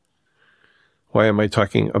talking? Why am I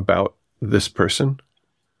talking about this person?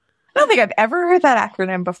 I don't think I've ever heard that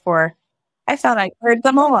acronym before. I thought I heard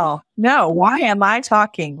them all. No, why am I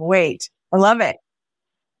talking? Wait, I love it.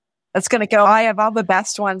 That's going to go. I have all the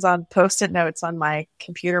best ones on Post-it notes on my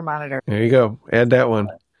computer monitor. There you go. Add that one.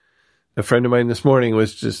 A friend of mine this morning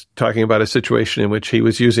was just talking about a situation in which he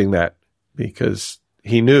was using that because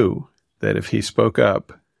he knew that if he spoke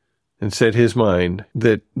up and said his mind,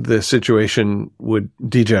 that the situation would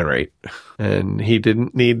degenerate. And he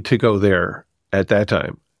didn't need to go there at that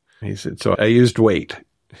time. He said, so I used WAIT.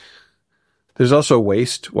 There's also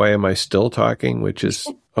waste. Why am I still talking? Which is,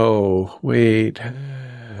 oh, wait,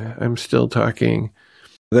 I'm still talking.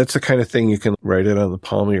 That's the kind of thing you can write it on the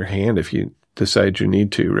palm of your hand if you decide you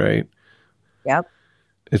need to, right? Yep.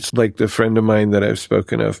 It's like the friend of mine that I've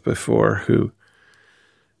spoken of before who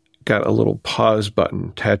got a little pause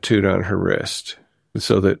button tattooed on her wrist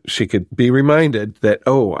so that she could be reminded that,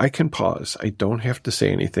 oh, I can pause. I don't have to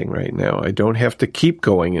say anything right now. I don't have to keep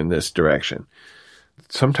going in this direction.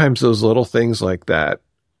 Sometimes those little things like that,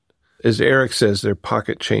 as Eric says, they're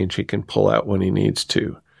pocket change he can pull out when he needs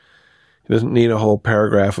to. He doesn't need a whole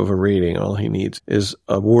paragraph of a reading. All he needs is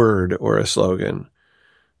a word or a slogan.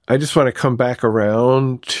 I just want to come back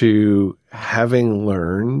around to having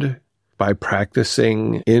learned by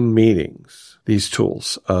practicing in meetings these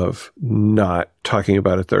tools of not talking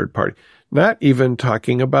about a third party, not even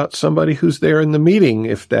talking about somebody who's there in the meeting,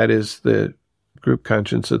 if that is the group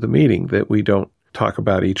conscience of the meeting, that we don't talk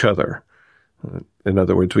about each other. In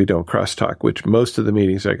other words, we don't crosstalk, which most of the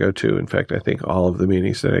meetings I go to, in fact, I think all of the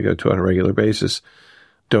meetings that I go to on a regular basis,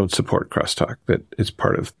 don't support crosstalk. That it's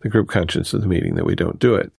part of the group conscience of the meeting that we don't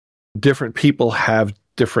do it. Different people have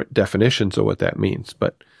different definitions of what that means,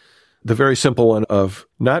 but the very simple one of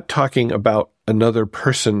not talking about another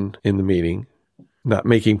person in the meeting, not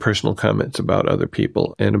making personal comments about other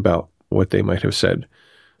people and about what they might have said.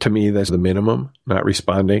 To me, that's the minimum, not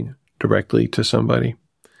responding directly to somebody.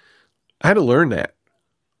 I had to learn that.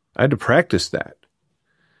 I had to practice that.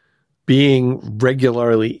 Being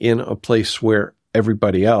regularly in a place where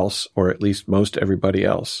everybody else, or at least most everybody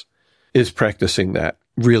else, is practicing that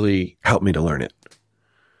really helped me to learn it.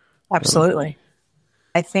 Absolutely.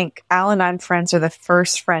 I think Al-Anon friends are the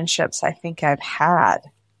first friendships I think I've had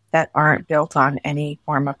that aren't built on any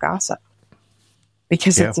form of gossip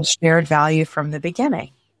because it's a shared value from the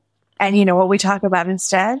beginning. And you know what we talk about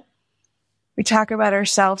instead? We talk about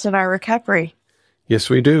ourselves and our recovery. Yes,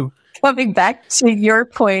 we do. Coming back to your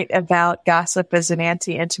point about gossip as an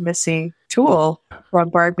anti-intimacy tool from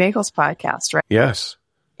Barb Nagel's podcast, right? Yes.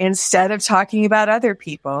 Instead of talking about other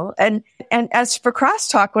people. And as for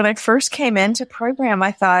crosstalk, when I first came into program,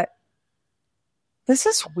 I thought, this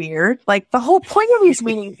is weird. Like the whole point of these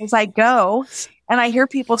meetings is I go and I hear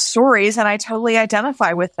people's stories and I totally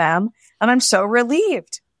identify with them. And I'm so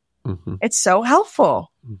relieved. Mm-hmm. It's so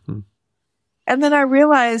helpful. Mm-hmm. And then I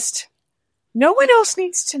realized no one else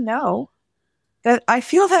needs to know that I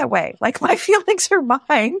feel that way. Like my feelings are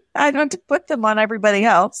mine. I don't have to put them on everybody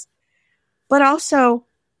else. But also,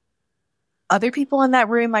 other people in that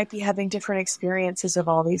room might be having different experiences of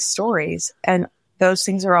all these stories. And those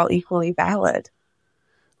things are all equally valid.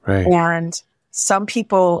 Right. And some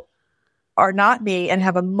people are not me and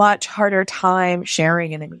have a much harder time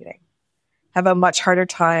sharing in a meeting, have a much harder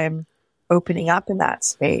time opening up in that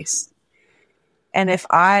space. And if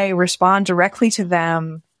I respond directly to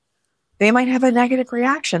them, they might have a negative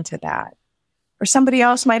reaction to that. Or somebody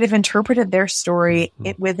else might have interpreted their story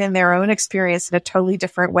within their own experience in a totally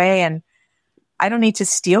different way. And I don't need to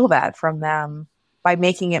steal that from them by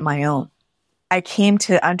making it my own. I came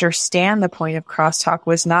to understand the point of crosstalk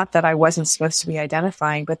was not that I wasn't supposed to be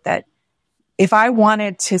identifying, but that if I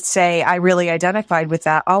wanted to say I really identified with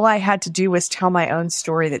that, all I had to do was tell my own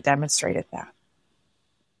story that demonstrated that.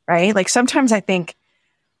 Right? Like sometimes I think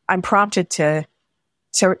I'm prompted to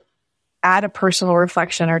add a personal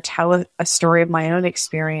reflection or tell a story of my own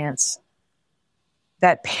experience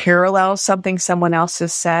that parallels something someone else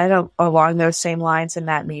has said along those same lines in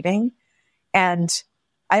that meeting. And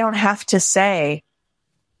I don't have to say,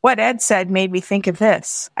 what Ed said made me think of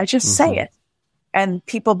this. I just say it. And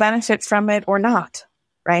people benefit from it or not,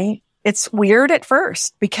 right? It's weird at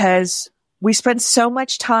first because we spend so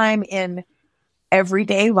much time in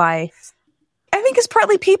everyday life. I think it's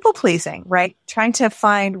partly people pleasing, right? Trying to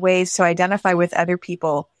find ways to identify with other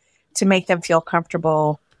people to make them feel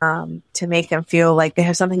comfortable to make them feel like they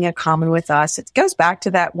have something in common with us. It goes back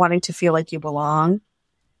to that wanting to feel like you belong,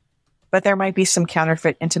 but there might be some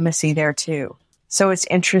counterfeit intimacy there too. So it's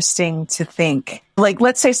interesting to think, like,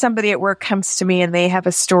 let's say somebody at work comes to me and they have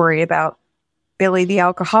a story about Billy the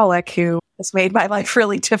alcoholic who has made my life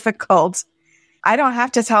really difficult. I don't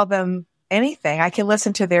have to tell them anything. I can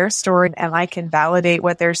listen to their story and I can validate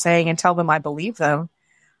what they're saying and tell them I believe them.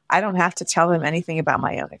 I don't have to tell them anything about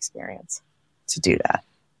my own experience to do that.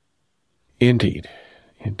 Indeed.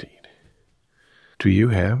 Indeed. Do you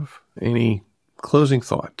have any closing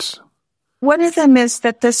thoughts? One of them is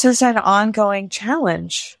that this is an ongoing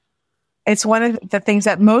challenge. It's one of the things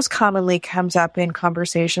that most commonly comes up in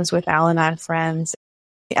conversations with Al-Anon friends.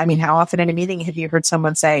 I mean, how often in a meeting have you heard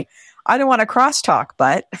someone say, I don't want to crosstalk,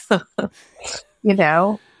 but,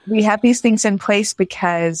 we have these things in place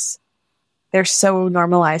because they're so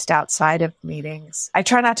normalized outside of meetings. I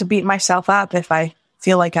try not to beat myself up if I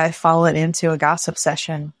feel like I've fallen into a gossip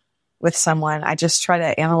session with someone. I just try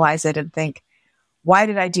to analyze it and think, why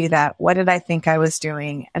did I do that? What did I think I was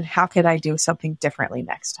doing? And how could I do something differently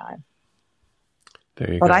next time?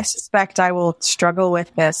 There you But go. I suspect I will struggle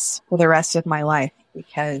with this for the rest of my life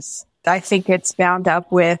because I think it's bound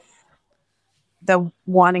up with the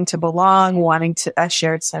wanting to belong, wanting to a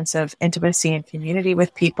shared sense of intimacy and community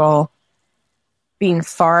with people, being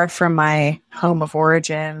far from my home of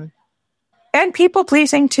origin, and people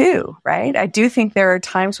pleasing too, right? I do think there are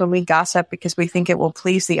times when we gossip because we think it will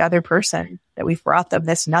please the other person that we've brought them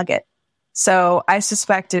this nugget. So I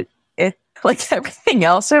suspect it like everything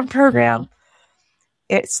else in program,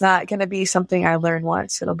 it's not going to be something I learn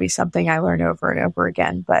once. It'll be something I learn over and over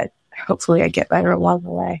again, but hopefully I get better along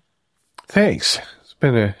the way. Thanks. It's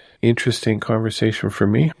been an interesting conversation for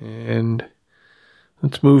me. And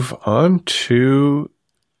let's move on to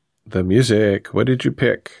the music. What did you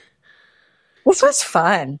pick? This was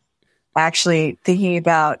fun, actually, thinking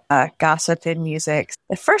about gossip in music.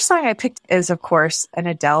 The first song I picked is, of course, an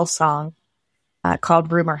Adele song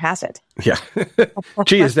called Rumor Has It. Yeah.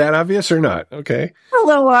 Gee, is that obvious or not? Okay. A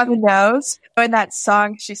little on the nose. In that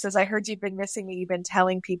song, she says, I heard you've been missing me. You've been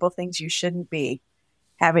telling people things you shouldn't be.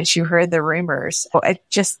 Haven't you heard the rumors? Well, it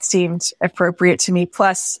just seemed appropriate to me.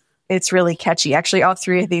 Plus, it's really catchy. Actually, all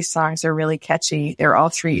three of these songs are really catchy. They're all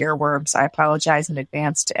three earworms. I apologize in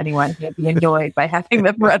advance to anyone who would be annoyed by having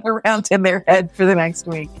them run around in their head for the next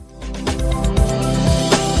week.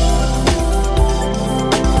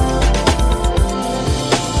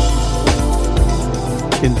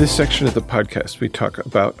 In this section of the podcast, we talk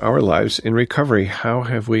about our lives in recovery. How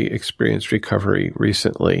have we experienced recovery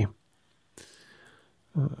recently?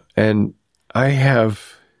 And I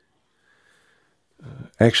have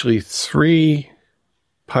actually 3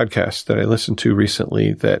 podcasts that I listened to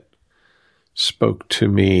recently that spoke to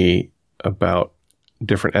me about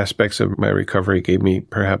different aspects of my recovery, gave me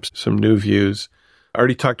perhaps some new views. I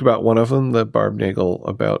already talked about one of them, the Barb Nagel,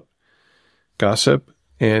 about gossip.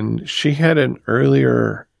 And she had an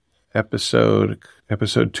earlier episode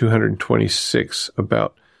 226,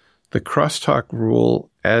 about the crosstalk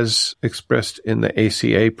rule as expressed in the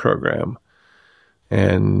ACA program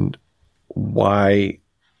and why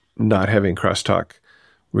not having crosstalk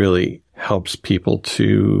really helps people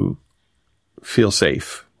to feel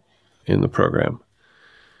safe in the program.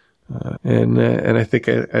 And I think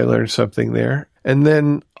I learned something there. And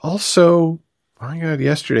then also, oh my God,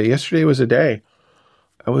 yesterday was a day.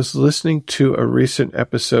 I was listening to a recent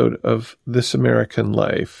episode of This American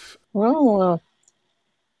Life. Oh,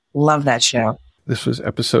 love that show. This was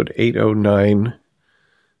episode 809.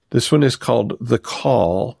 This one is called The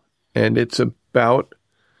Call, and it's about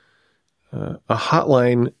a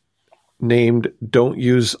hotline named Don't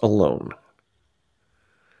Use Alone.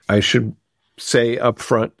 I should say up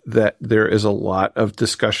front that there is a lot of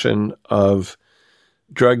discussion of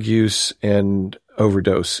drug use and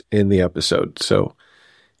overdose in the episode. So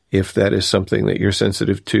if that is something that you're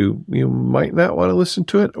sensitive to, you might not want to listen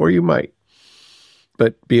to it, or you might.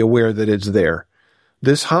 But be aware that it's there.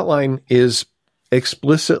 This hotline is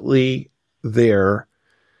explicitly there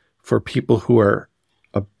for people who are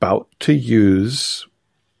about to use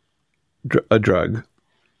a drug,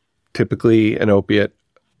 typically an opiate,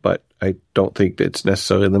 but I don't think it's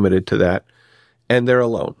necessarily limited to that, and they're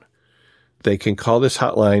alone. They can call this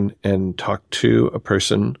hotline and talk to a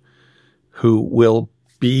person who will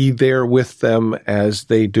be there with them as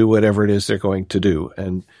they do whatever it is they're going to do.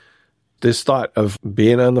 And this thought of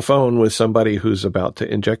being on the phone with somebody who's about to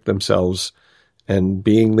inject themselves and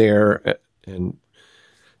being there and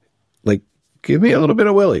like, give me a little bit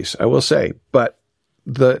of willies, I will say. But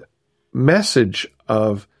the message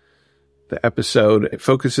of the episode. It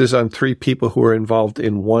focuses on 3 people who were involved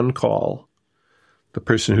in one call. The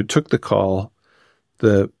person who took the call,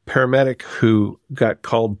 the paramedic who got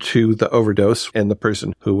called to the overdose, and the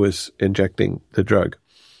person who was injecting the drug.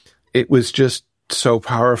 It was just so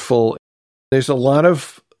powerful. There's a lot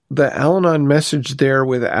of the Al-Anon message there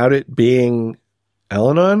without it being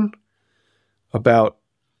Al-Anon about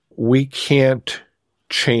we can't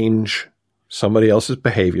change somebody else's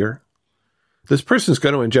behavior. This person's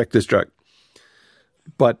going to inject this drug,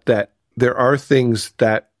 but that there are things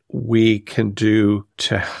that we can do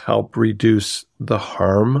to help reduce the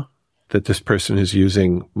harm that this person is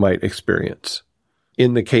using might experience.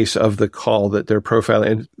 In the case of the call that they're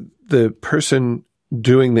profiling, and the person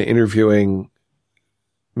doing the interviewing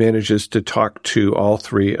manages to talk to all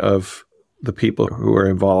 3 of the people who are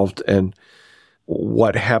involved and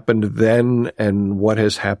what happened then and what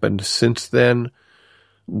has happened since then.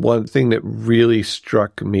 One thing that really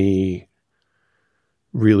struck me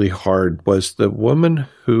really hard was the woman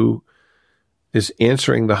who is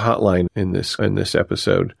answering the hotline in this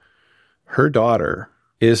episode. Her daughter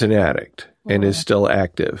is an addict and is still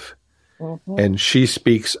active. Mm-hmm. And she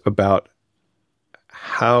speaks about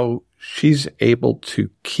how she's able to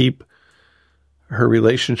keep her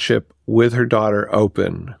relationship with her daughter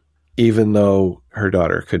open, even though her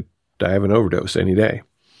daughter could die of an overdose any day,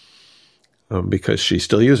 because she's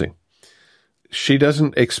still using. She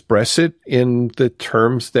doesn't express it in the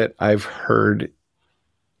terms that I've heard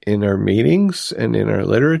in our meetings and in our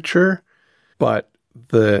literature, but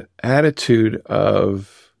the attitude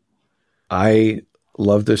of, I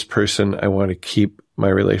love this person, I want to keep my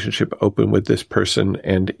relationship open with this person,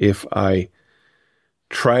 and if I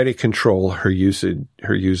try to control her using,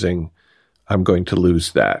 I'm going to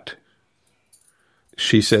lose that.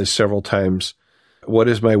 She says several times, what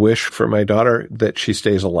is my wish for my daughter? That she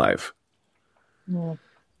stays alive. Yeah.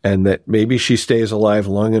 And that maybe she stays alive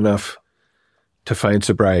long enough to find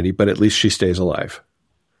sobriety, but at least she stays alive.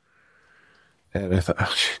 And I thought,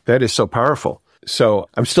 oh, that is so powerful. So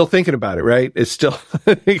I'm still thinking about it, right? It's still,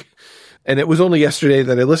 and it was only yesterday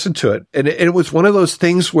that I listened to it. And it was one of those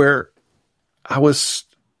things where I was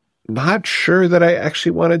not sure that I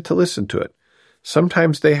actually wanted to listen to it.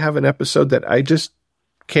 Sometimes they have an episode that I just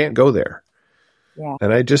can't go there. Yeah.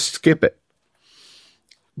 And I just skip it.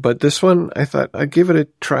 But this one, I thought I'd give it a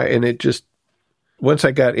try. And it just, once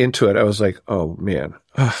I got into it, I was like, oh man.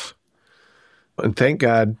 Ugh. And thank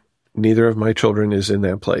God neither of my children is in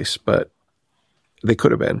that place, but they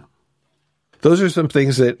could have been. Those are some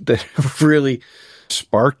things that have really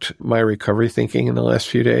sparked my recovery thinking in the last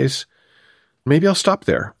few days. Maybe I'll stop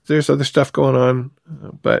there. There's other stuff going on,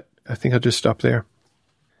 but I think I'll just stop there.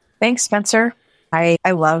 Thanks, Spencer. I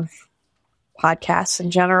love podcasts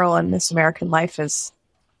in general, and This American Life has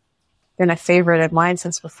been a favorite of mine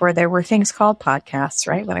since before there were things called podcasts,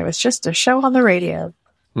 right? When I was just a show on the radio.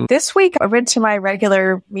 This week, I went to my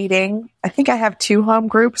regular meeting. I think I have 2 home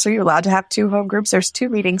groups. Are you allowed to have 2 home groups? There's 2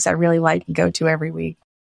 meetings I really like and go to every week.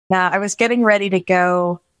 Now, I was getting ready to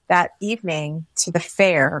go that evening to the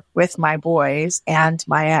fair with my boys and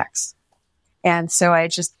my ex. And so I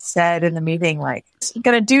just said in the meeting, like, I'm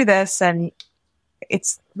going to do this. And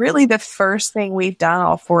it's really the first thing we've done,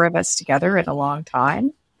 all 4 of us together, in a long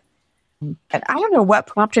time. And I don't know what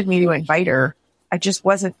prompted me to invite her. I just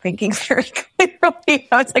wasn't thinking very clearly.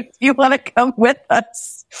 I was like, do you want to come with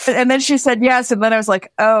us? And then she said yes. And then I was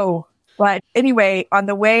like, oh. But anyway, on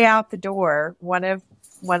the way out the door, one of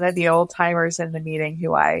the old timers in the meeting,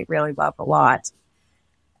 who I really love a lot,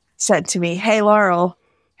 said to me, hey, Laurel,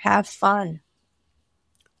 have fun.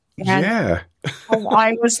 And yeah.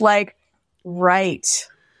 I was like, right.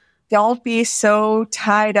 Don't be so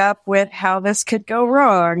tied up with how this could go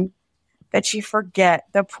wrong that you forget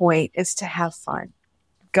the point is to have fun.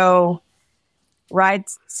 Go ride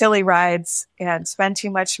silly rides and spend too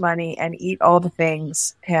much money and eat all the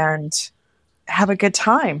things and have a good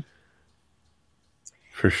time.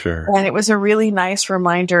 For sure. And it was a really nice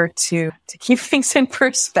reminder to keep things in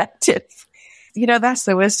perspective. You know, that's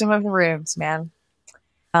the wisdom of the rooms, man.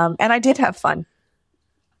 And I did have fun.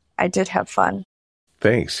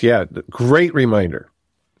 Thanks. Yeah. Great reminder.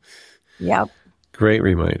 Yep. Great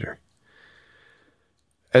reminder.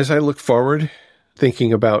 As I look forward,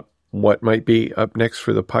 thinking about what might be up next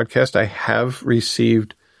for the podcast, I have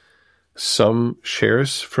received some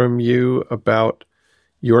shares from you about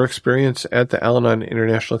your experience at the Al-Anon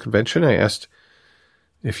International Convention. I asked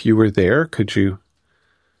if you were there. Could you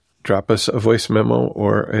drop us a voice memo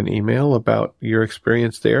or an email about your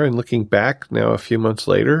experience there? And looking back now a few months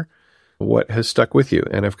later, what has stuck with you?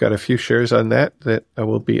 And I've got a few shares on that I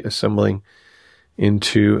will be assembling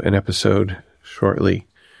into an episode shortly.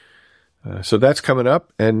 So that's coming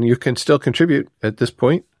up, and you can still contribute at this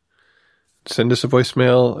point. Send us a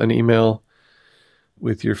voicemail, an email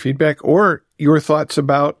with your feedback or your thoughts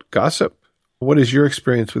about gossip. What is your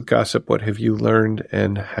experience with gossip? What have you learned,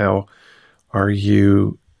 and how are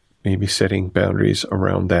you maybe setting boundaries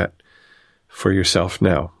around that for yourself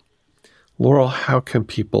now? Laurel, how can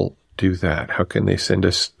people do that? How can they send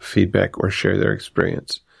us feedback or share their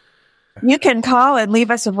experience? You can call and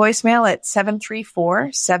leave us a voicemail at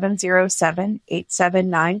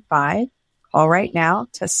 734-707-8795. Call right now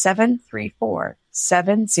to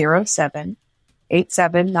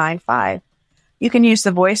 734-707-8795. You can use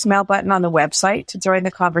the voicemail button on the website to join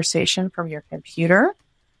the conversation from your computer.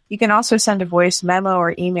 You can also send a voice memo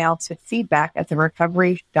or email to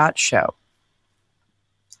feedback@therecovery.show.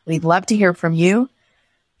 We'd love to hear from you.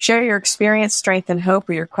 Share your experience, strength, and hope,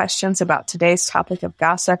 or your questions about today's topic of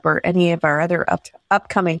gossip or any of our other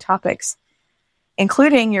upcoming topics,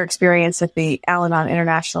 including your experience at the Al-Anon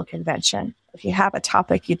International Convention. If you have a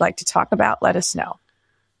topic you'd like to talk about, let us know.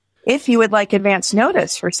 If you would like advance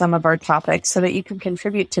notice for some of our topics so that you can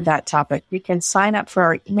contribute to that topic, you can sign up for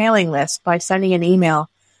our mailing list by sending an email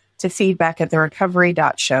to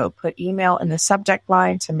feedback@therecovery.show. Put email in the subject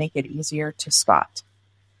line to make it easier to spot.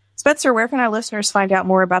 Spencer, where can our listeners find out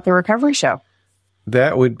more about The Recovery Show?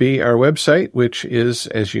 That would be our website, which is,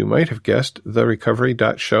 as you might have guessed,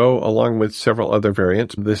 therecovery.show, along with several other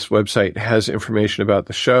variants. This website has information about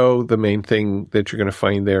the show. The main thing that you're going to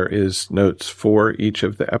find there is notes for each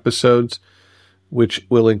of the episodes, which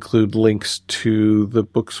will include links to the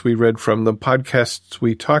books we read from, the podcasts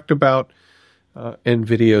we talked about, and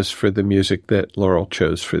videos for the music that Laurel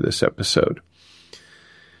chose for this episode.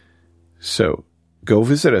 So go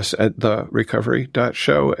visit us at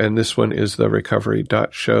therecovery.show, and this one is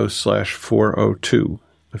therecovery.show/402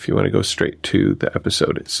 if you want to go straight to the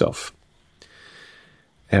episode itself.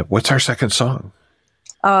 And what's our second song?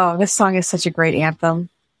 Oh, this song is such a great anthem.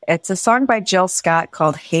 It's a song by Jill Scott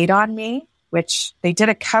called Hate on Me, which they did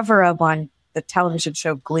a cover of on the television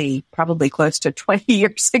show Glee, probably close to 20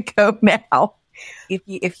 years ago now.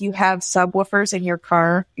 If you have subwoofers in your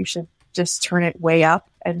car, you should just turn it way up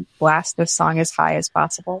and blast this song as high as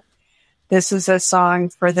possible. This is a song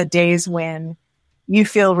for the days when you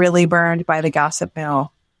feel really burned by the gossip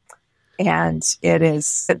mill. And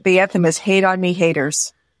the anthem is Hate on Me,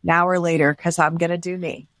 haters, now or later, because I'm going to do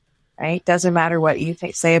me, right? Doesn't matter what you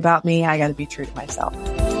say about me. I got to be true to myself.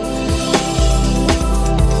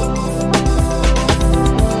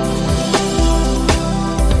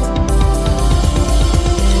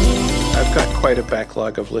 I've got quite a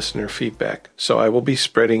backlog of listener feedback, so I will be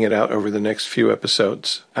spreading it out over the next few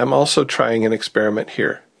episodes. I'm also trying an experiment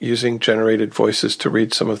here, using generated voices to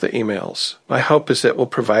read some of the emails. My hope is it will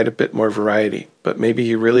provide a bit more variety, but maybe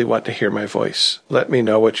you really want to hear my voice. Let me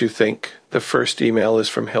know what you think. The first email is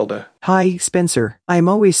from Hilda. Hi, Spencer. I'm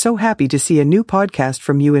always so happy to see a new podcast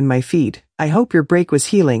from you in my feed. I hope your break was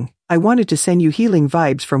healing. I wanted to send you healing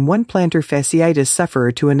vibes from one plantar fasciitis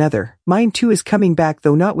sufferer to another. Mine too is coming back,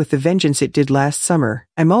 though not with the vengeance it did last summer.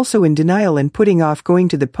 I'm also in denial and putting off going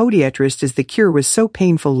to the podiatrist as the cure was so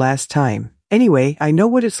painful last time. Anyway, I know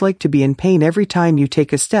what it's like to be in pain every time you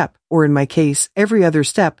take a step, or in my case, every other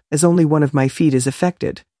step, as only one of my feet is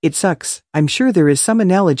affected. It sucks. I'm sure there is some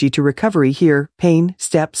analogy to recovery here, pain,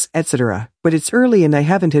 steps, etc. But it's early and I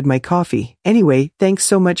haven't had my coffee. Anyway, thanks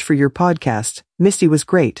so much for your podcast. Misty was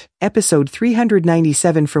great. Episode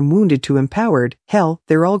 397 From Wounded to Empowered. Hell,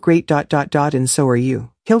 they're all great ... and so are you.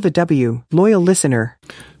 Hilda W., loyal listener.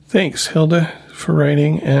 Thanks, Hilda, for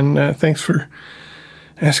writing, and thanks for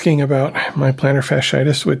asking about my plantar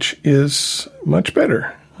fasciitis, which is much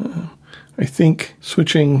better. I think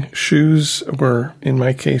switching shoes, or in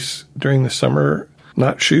my case, during the summer,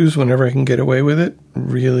 not shoes whenever I can get away with it,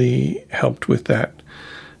 really helped with that.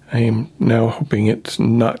 I am now hoping it's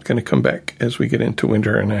not going to come back as we get into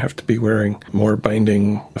winter and I have to be wearing more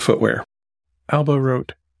binding footwear. Alba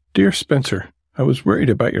wrote, Dear Spencer, I was worried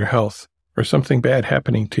about your health or something bad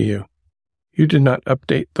happening to you. You did not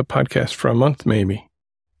update the podcast for a month, maybe.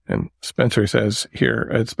 And Spencer says here,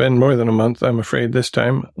 it's been more than a month, I'm afraid, this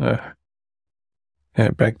time.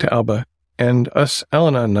 Back to Alba. And us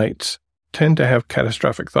Al-Anon Knights tend to have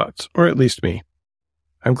catastrophic thoughts, or at least me.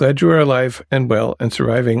 I'm glad you are alive and well and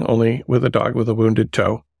surviving only with a dog with a wounded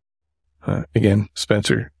toe. Again,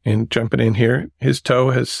 Spencer, jumping in here. His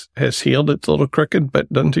toe has healed. It's a little crooked,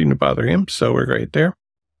 but doesn't seem to bother him, so we're great there.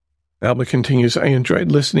 Alba continues, I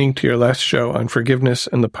enjoyed listening to your last show on forgiveness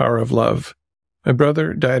and the power of love. My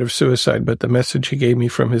brother died of suicide, but the message he gave me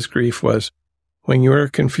from his grief was, when you are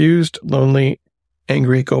confused, lonely,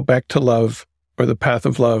 angry, go back to love, or the path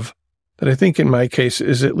of love. that I think in my case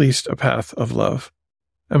is at least a path of love.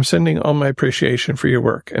 I'm sending all my appreciation for your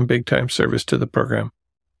work and big-time service to the program.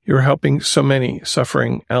 You are helping so many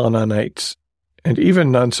suffering Al-Anonites, and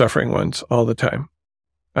even non-suffering ones, all the time.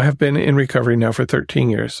 I have been in recovery now for 13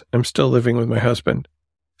 years. I'm still living with my husband.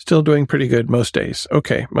 Still doing pretty good most days.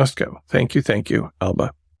 Okay, must go. Thank you,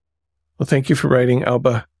 Alba. Well, thank you for writing,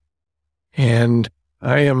 Alba. And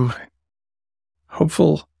I am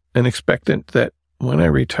hopeful and expectant that when I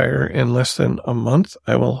retire in less than a month,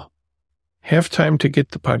 I will have time to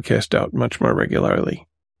get the podcast out much more regularly.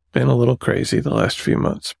 Been a little crazy the last few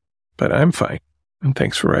months, but I'm fine. And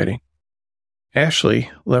thanks for writing.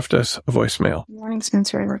 Ashley left us a voicemail. Good morning,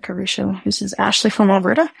 Spencer and Recovery Show. This is Ashley from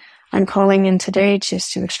Alberta. I'm calling in today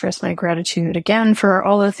just to express my gratitude again for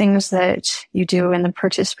all the things that you do in the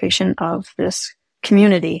participation of this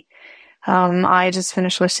community. I just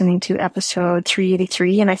finished listening to episode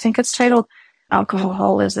 383, and I think it's titled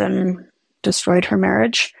Alcoholism Destroyed Her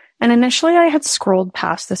Marriage. And initially I had scrolled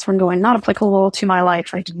past this one going, not applicable to my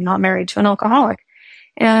life. I did not marry to an alcoholic.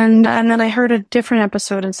 And then I heard a different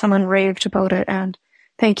episode and someone raved about it. And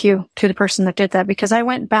thank you to the person that did that, because I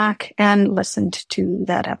went back and listened to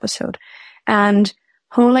that episode. And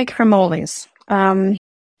holy cramoles,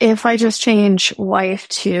 if I just change wife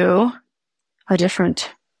to a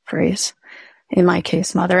different phrase, in my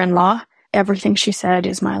case, mother-in-law, everything she said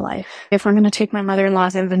is my life. If I'm going to take my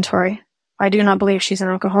mother-in-law's inventory, I do not believe she's an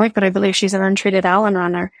alcoholic, but I believe she's an untreated Allen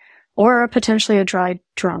runner or potentially a dry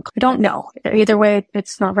drunk. I don't know. Either way,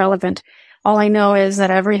 it's not relevant. All I know is that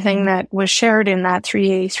everything that was shared in that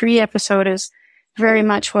 383 episode is very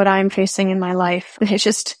much what I'm facing in my life. It's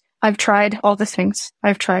just, I've tried all the things.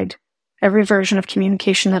 I've tried every version of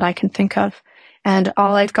communication that I can think of. And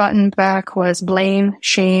all I've gotten back was blame,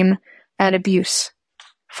 shame, and abuse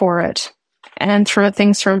for it. And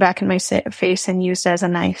things thrown back in my face and used as a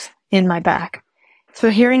knife in my back. So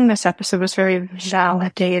hearing this episode was very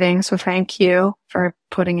validating. So thank you for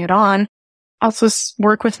putting it on. Also,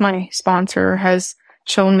 work with my sponsor has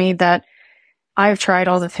shown me that I've tried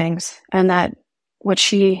all the things, and that what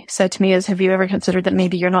she said to me is, have you ever considered that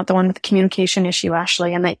maybe you're not the one with the communication issue,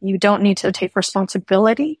 Ashley, and that you don't need to take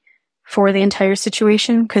responsibility for the entire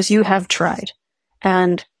situation because you have tried.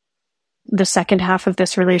 And the second half of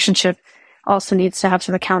this relationship also needs to have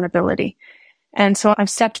some accountability. And so I've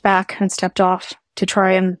stepped back and stepped off to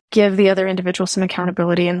try and give the other individual some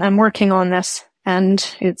accountability. And I'm working on this,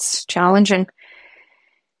 and it's challenging.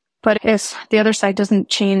 But if the other side doesn't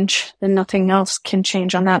change, then nothing else can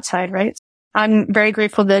change on that side, right? I'm very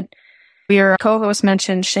grateful that your co-host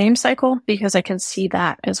mentioned shame cycle, because I can see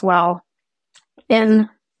that as well in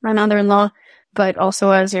my mother-in-law. But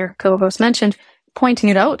also, as your co-host mentioned, pointing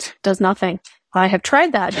it out does nothing. I have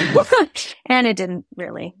tried that and it didn't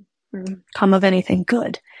really come of anything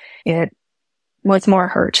good. It was more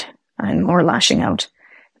hurt and more lashing out.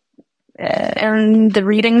 And the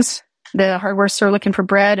readings, the hardware store looking for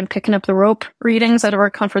bread and picking up the rope readings out of our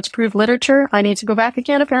conference approved literature, I need to go back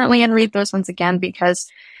again apparently and read those ones again, because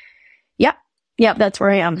that's where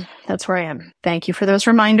I am. That's where I am. Thank you for those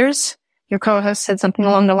reminders. Your co-host said something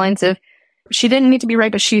along the lines of, she didn't need to be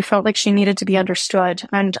right, but she felt like she needed to be understood.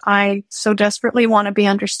 And I so desperately want to be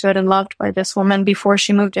understood and loved by this woman. Before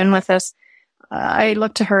she moved in with us, I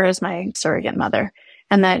looked to her as my surrogate mother,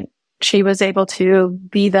 and that she was able to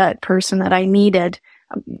be that person that I needed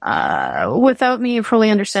without me fully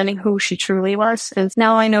understanding who she truly was. And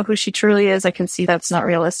now I know who she truly is. I can see that's not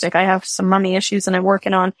realistic. I have some mommy issues, and I'm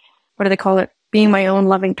working on, what do they call it? Being my own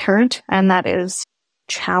loving parent. And that is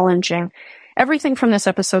challenging. Everything from this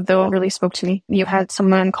episode, though, really spoke to me. You had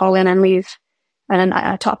someone call in and leave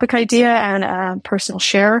a topic idea and a personal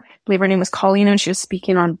share. I believe her name was Colleen, and she was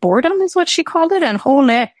speaking on boredom is what she called it. And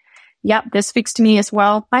holy, this speaks to me as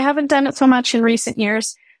well. I haven't done it so much in recent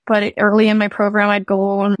years, but early in my program, I'd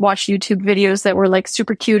go and watch YouTube videos that were like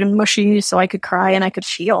super cute and mushy so I could cry and I could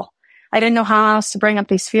feel. I didn't know how else to bring up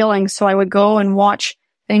these feelings, so I would go and watch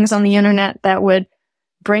things on the internet that would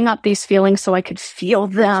bring up these feelings so I could feel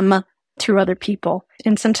them through other people.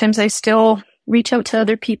 And sometimes I still reach out to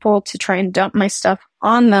other people to try and dump my stuff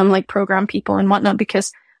on them, like program people and whatnot,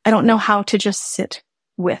 because I don't know how to just sit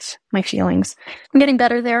with my feelings. I'm getting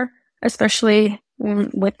better there, especially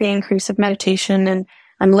with the increase of meditation, and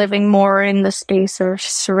I'm living more in the space of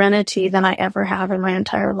serenity than I ever have in my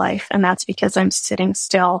entire life. And that's because I'm sitting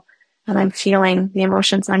still and I'm feeling the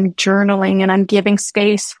emotions. I'm journaling and I'm giving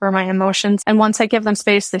space for my emotions. And once I give them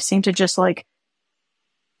space, they seem to just like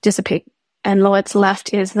dissipate. And what's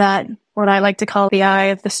left is that what I like to call the eye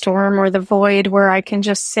of the storm, or the void, where I can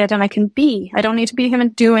just sit and I can be. I don't need to be a human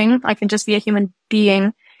doing. I can just be a human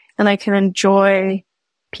being, and I can enjoy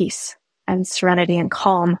peace and serenity and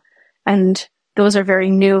calm. And those are very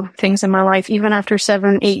new things in my life. Even after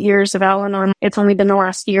 7-8 years of Al-Anon, it's only been the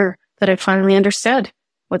last year that I finally understood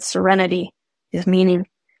what serenity is meaning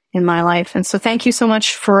in my life. And so thank you so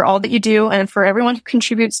much for all that you do and for everyone who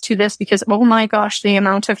contributes to this, because, oh my gosh, the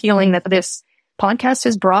amount of healing that this podcast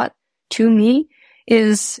has brought to me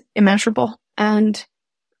is immeasurable. And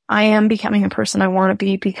I am becoming a person I want to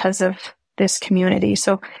be because of this community.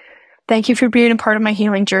 So thank you for being a part of my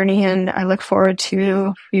healing journey, and I look forward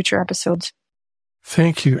to future episodes.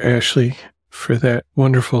 Thank you, Ashley, for that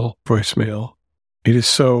wonderful voicemail. It is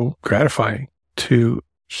so gratifying to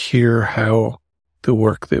hear how the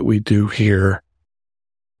work that we do here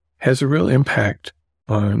has a real impact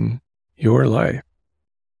on your life.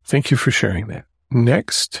 Thank you for sharing that.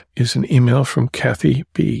 Next is an email from Kathy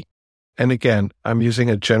B. And again, I'm using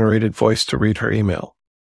a generated voice to read her email.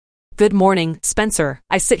 Good morning, Spencer.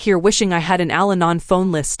 I sit here wishing I had an Al-Anon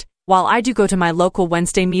phone list. While I do go to my local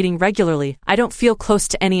Wednesday meeting regularly, I don't feel close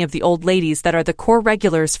to any of the old ladies that are the core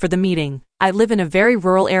regulars for the meeting. I live in a very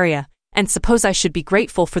rural area, and suppose I should be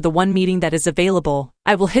grateful for the one meeting that is available.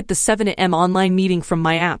 I will hit the 7 a.m. online meeting from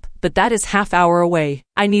my app, but that is half hour away.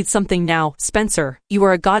 I need something now, Spencer. You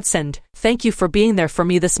are a godsend. Thank you for being there for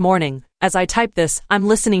me this morning. As I type this, I'm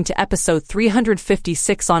listening to episode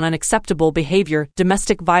 356 on unacceptable behavior,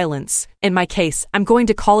 domestic violence. In my case, I'm going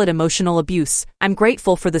to call it emotional abuse. I'm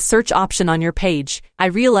grateful for the search option on your page. I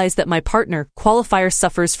realize that my partner, qualifier,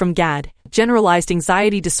 suffers from GAD, generalized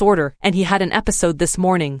anxiety disorder, and he had an episode this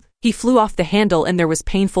morning. He flew off the handle and there was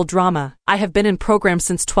painful drama. I have been in program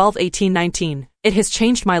since 12/18/19. It has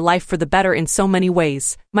changed my life for the better in so many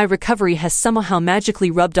ways. My recovery has somehow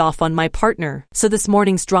magically rubbed off on my partner, so this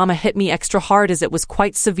morning's drama hit me extra hard as it was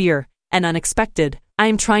quite severe and unexpected. I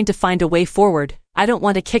am trying to find a way forward. I don't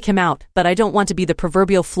want to kick him out, but I don't want to be the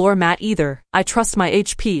proverbial floor mat either. I trust my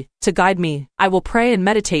HP to guide me. I will pray and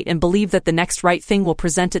meditate and believe that the next right thing will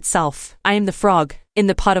present itself. I am the frog in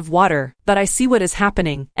the pot of water, but I see what is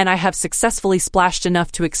happening, and I have successfully splashed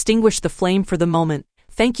enough to extinguish the flame for the moment.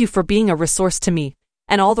 Thank you for being a resource to me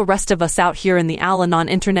and all the rest of us out here in the Al-Anon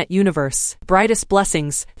internet universe. Brightest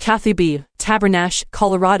blessings, Kathy B., Tabernash,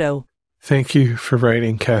 Colorado. Thank you for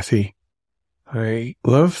writing, Kathy. I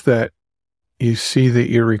love that you see that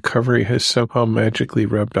your recovery has somehow magically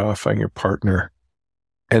rubbed off on your partner,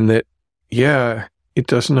 and that, yeah, it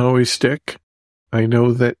doesn't always stick. I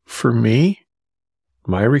know that for me,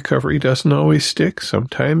 my recovery doesn't always stick.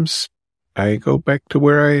 Sometimes I go back to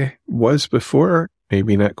where I was before,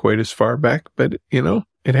 maybe not quite as far back, but,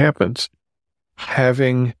 it happens.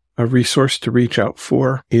 Having a resource to reach out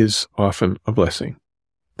for is often a blessing.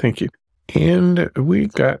 Thank you. And we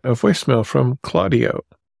got a voicemail from Claudio.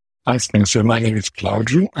 Hi, Spencer. My name is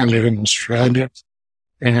Claudio. I live in Australia.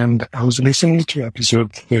 And I was listening to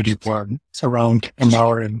episode 31. It's around an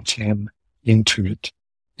hour and 10 into it.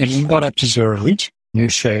 And in that episode, you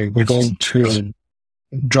say we're going to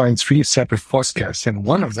join 3 separate podcasts. And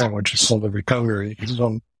one of them, which is called The Recovery, is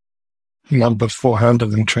on number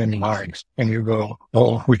 429. And you go,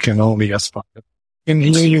 oh, we can only aspire. And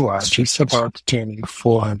here you are, just about turning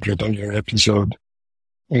 400 on your episode.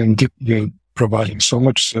 And you're providing so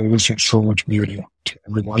much service and so much beauty to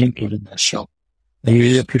everyone, including myself. I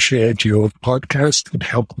really appreciate your podcast. It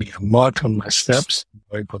helped me a lot on my steps.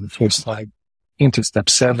 Going for the first time into step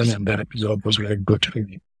 7, and that episode was very good for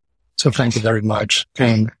me. So thank you very much,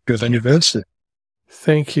 and good anniversary.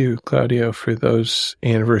 Thank you, Claudio, for those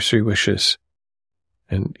anniversary wishes.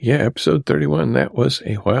 And yeah, episode 31, that was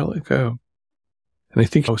a while ago. And I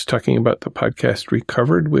think I was talking about the podcast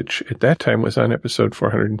Recovered, which at that time was on episode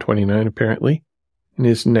 429, apparently, and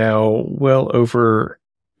is now well over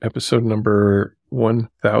episode number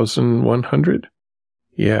 1,100.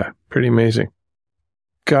 Yeah, pretty amazing.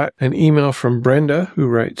 Got an email from Brenda who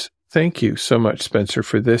writes, "Thank you so much, Spencer,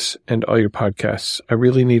 for this and all your podcasts. I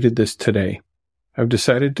really needed this today. I've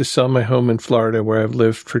decided to sell my home in Florida where I've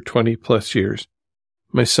lived for 20 plus years.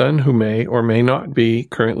 My son, who may or may not be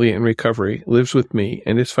currently in recovery, lives with me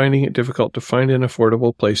and is finding it difficult to find an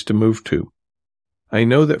affordable place to move to. I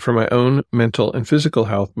know that for my own mental and physical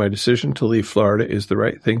health, my decision to leave Florida is the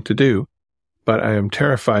right thing to do, but I am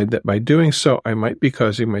terrified that by doing so, I might be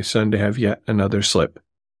causing my son to have yet another slip.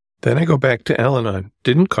 Then I go back to Al-Anon,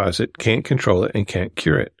 didn't cause it, can't control it, and can't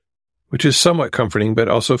cure it, which is somewhat comforting, but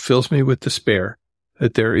also fills me with despair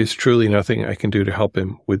that there is truly nothing I can do to help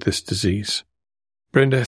him with this disease."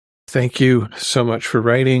 Brenda, thank you so much for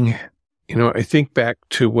writing. I think back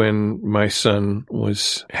to when my son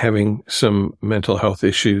was having some mental health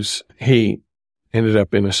issues. He ended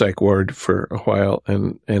up in a psych ward for a while,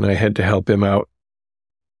 and I had to help him out.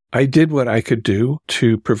 I did what I could do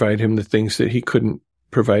to provide him the things that he couldn't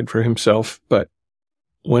provide for himself. But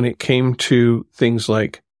when it came to things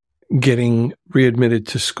like getting readmitted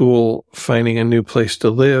to school, finding a new place to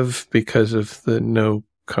live because of the no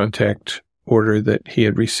contact order that he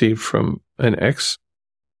had received from an ex,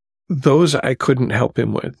 those I couldn't help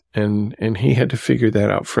him with. And he had to figure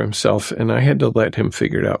that out for himself. And I had to let him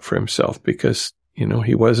figure it out for himself because,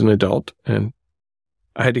 he was an adult and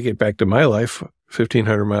I had to get back to my life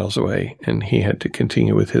 1,500 miles away, and he had to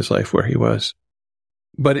continue with his life where he was.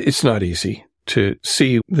 But it's not easy to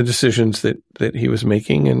see the decisions that he was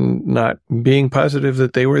making and not being positive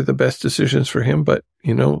that they were the best decisions for him. But,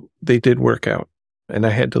 they did work out, and I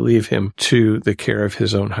had to leave him to the care of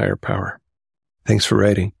his own higher power. Thanks for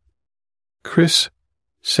writing. Chris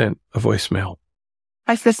sent a voicemail.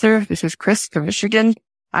 Hi, sister. This is Chris from Michigan.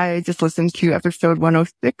 I just listened to episode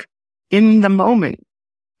 106, In the Moment.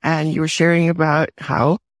 And you were sharing about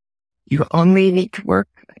how you only need to work.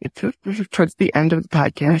 Towards the end of the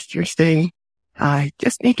podcast, you're saying, I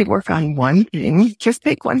just need to work on one thing. Just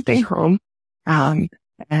take one thing home.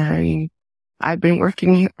 And I've been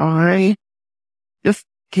working on just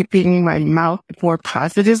keeping my mouth more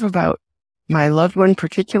positive about my loved one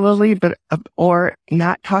particularly, or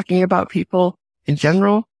not talking about people in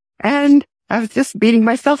general. And I was just beating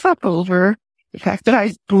myself up over the fact that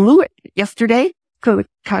I blew it yesterday. So the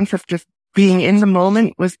concept of being in the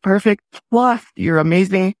moment was perfect. Plus your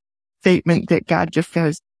amazing statement that God just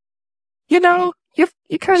says, you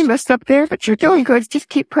kind of messed up there, but you're doing good. Just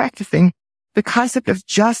keep practicing. The concept of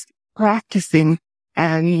just practicing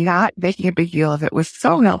and not making a big deal of it was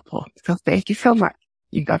so helpful. So thank you so much.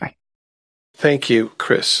 You got it. Thank you,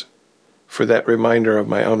 Chris, for that reminder of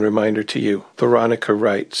my own reminder to you. Veronica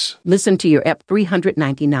writes, Listen to your EP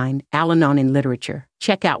 399, Al-Anon in Literature.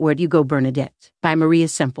 Check out Where Do You Go, Bernadette, by Maria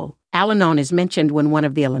Semple. Al-Anon is mentioned when one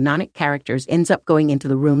of the Al-Anonic characters ends up going into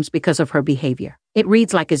the rooms because of her behavior. It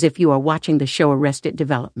reads like as if you are watching the show Arrested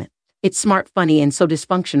Development. It's smart, funny, and so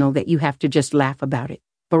dysfunctional that you have to just laugh about it.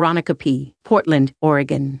 Veronica P., Portland,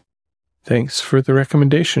 Oregon. Thanks for the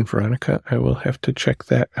recommendation, Veronica. I will have to check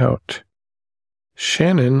that out.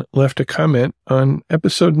 Shannon left a comment on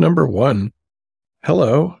episode number 1.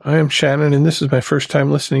 Hello, I am Shannon, and this is my first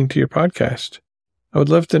time listening to your podcast. I would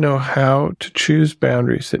love to know how to choose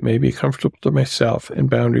boundaries that may be comfortable to myself and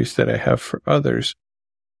boundaries that I have for others.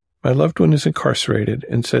 My loved one is incarcerated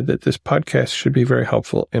and said that this podcast should be very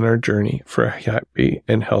helpful in our journey for a happy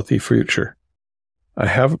and healthy future. I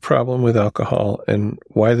have a problem with alcohol and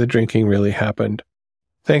why the drinking really happened.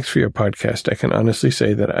 Thanks for your podcast. I can honestly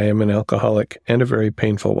say that I am an alcoholic and a very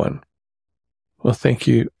painful one. Well, thank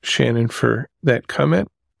you, Shannon, for that comment.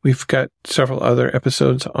 We've got several other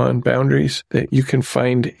episodes on boundaries that you can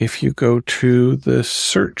find if you go to the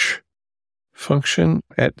search function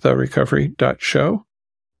at therecovery.show.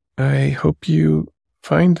 I hope you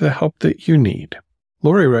find the help that you need.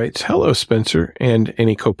 Lori writes, Hello, Spencer and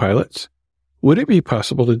any co-pilots. Would it be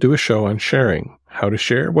possible to do a show on sharing? How to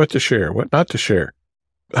share, what not to share?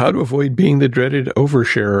 How to avoid being the dreaded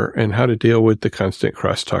oversharer, and how to deal with the constant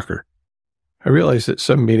crosstalker. I realize that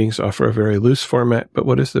some meetings offer a very loose format, but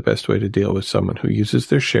what is the best way to deal with someone who uses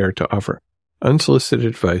their share to offer unsolicited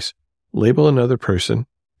advice, label another person,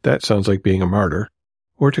 that sounds like being a martyr,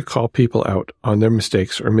 or to call people out on their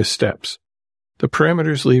mistakes or missteps? The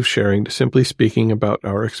parameters leave sharing to simply speaking about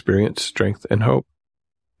our experience, strength, and hope.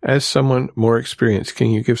 As someone more experienced, can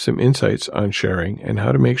you give some insights on sharing and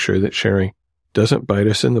how to make sure that sharing doesn't bite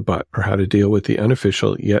us in the butt, or how to deal with the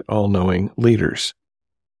unofficial yet all-knowing leaders?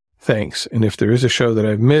 Thanks. And if there is a show that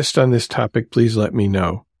I've missed on this topic, please let me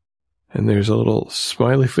know. And there's a little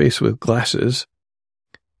smiley face with glasses.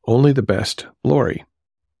 Only the best, Lori.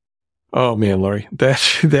 Oh man, Lori,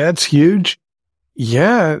 that's huge.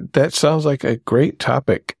 Yeah, that sounds like a great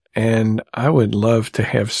topic. And I would love to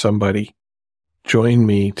have somebody join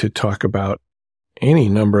me to talk about any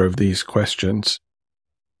number of these questions.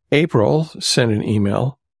 April sent an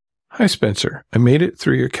email. Hi, Spencer. I made it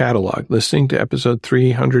through your catalog, listening to episode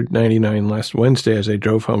 399 last Wednesday as I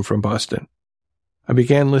drove home from Boston. I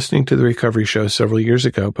began listening to the Recovery Show several years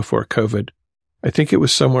ago before COVID. I think it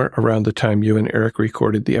was somewhere around the time you and Eric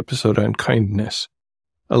recorded the episode on kindness.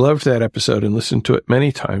 I loved that episode and listened to it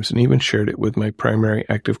many times and even shared it with my primary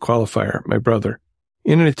active qualifier, my brother,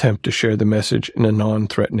 in an attempt to share the message in a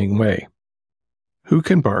non-threatening way. Who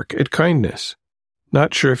can bark at kindness?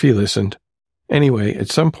 Not sure if he listened. Anyway, at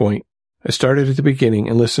some point, I started at the beginning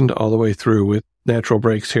and listened all the way through with natural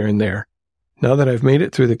breaks here and there. Now that I've made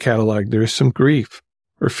it through the catalog, there is some grief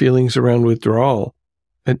or feelings around withdrawal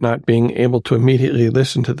at not being able to immediately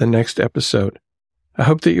listen to the next episode. I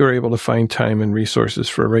hope that you are able to find time and resources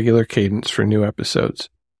for a regular cadence for new episodes.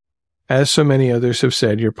 As so many others have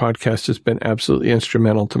said, your podcast has been absolutely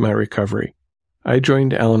instrumental to my recovery. I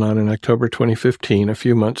joined Al-Anon in October 2015, a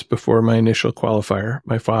few months before my initial qualifier.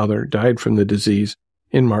 My father died from the disease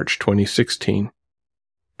in March 2016.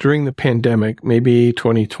 During the pandemic, maybe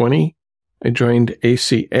 2020, I joined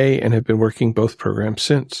ACA and have been working both programs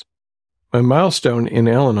since. My milestone in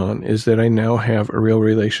Al-Anon is that I now have a real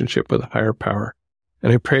relationship with a higher power,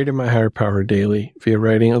 and I pray to my higher power daily via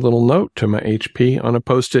writing a little note to my HP on a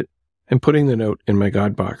Post-it and putting the note in my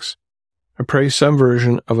God box. I pray some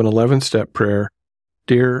version of an 11-step prayer.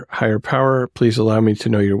 Dear higher power, please allow me to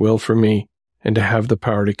know your will for me and to have the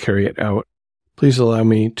power to carry it out. Please allow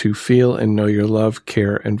me to feel and know your love,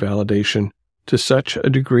 care, and validation to such a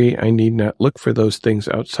degree I need not look for those things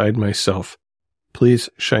outside myself. Please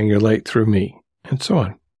shine your light through me, and so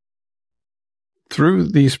on. Through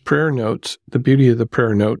these prayer notes, the beauty of the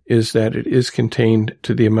prayer note is that it is contained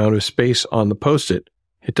to the amount of space on the Post-it.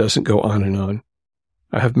 It doesn't go on and on.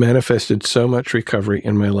 I have manifested so much recovery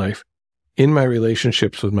in my life, in my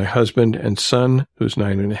relationships with my husband and son, who's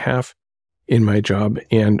 9.5, in my job,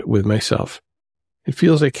 and with myself. It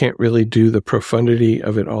feels I can't really do the profundity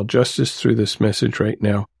of it all justice through this message right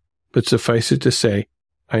now, but suffice it to say,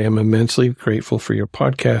 I am immensely grateful for your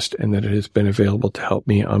podcast and that it has been available to help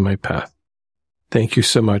me on my path. Thank you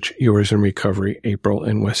so much. Yours in recovery, April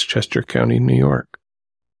in Westchester County, New York.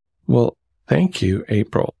 Well, thank you,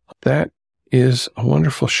 April. That is a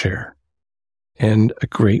wonderful share and a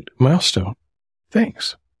great milestone.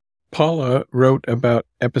 Thanks. Paula wrote about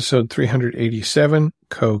episode 387,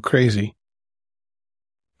 Co-Crazy.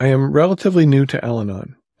 I am relatively new to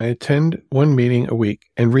Al-Anon. I attend one meeting a week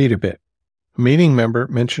and read a bit. A meeting member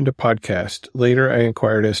mentioned a podcast. Later, I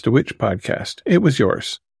inquired as to which podcast. It was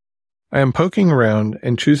yours. I am poking around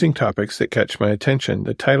and choosing topics that catch my attention.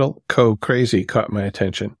 The title, Co-Crazy, caught my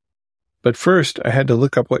attention. But first, I had to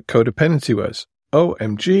look up what codependency was.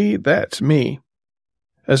 OMG, that's me.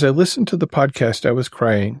 As I listened to the podcast, I was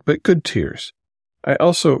crying, but good tears. I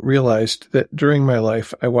also realized that during my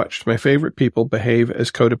life, I watched my favorite people behave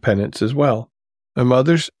as codependents as well. My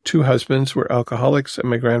mother's 2 husbands were alcoholics, and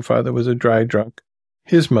my grandfather was a dry drunk.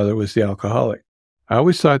 His mother was the alcoholic. I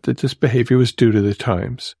always thought that this behavior was due to the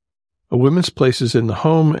times. A woman's place is in the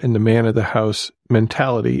home, and the man of the house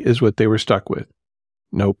mentality is what they were stuck with.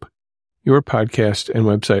 Nope. Your podcast and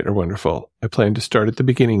website are wonderful. I plan to start at the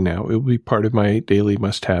beginning now. It will be part of my daily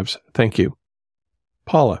must-haves. Thank you.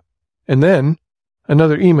 Paula. And then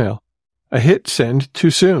another email. I hit send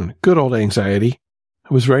too soon. Good old anxiety.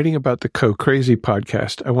 I was writing about the Co-Crazy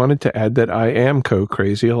podcast. I wanted to add that I am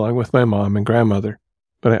co-crazy along with my mom and grandmother.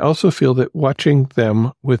 But I also feel that watching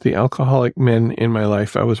them with the alcoholic men in my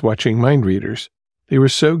life, I was watching mind readers. They were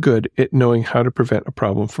so good at knowing how to prevent a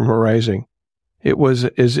problem from arising. It was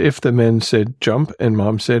as if the men said jump and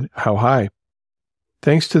mom said how high.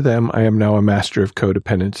 Thanks to them, I am now a master of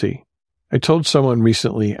codependency. I told someone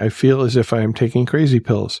recently, I feel as if I am taking crazy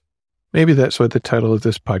pills. Maybe that's why the title of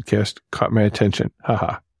this podcast caught my attention.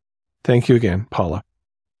 Haha. Thank you again, Paula.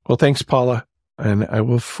 Well, thanks, Paula. And I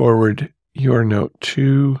will forward your note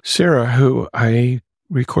to Sarah, who I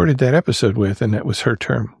recorded that episode with, and that was her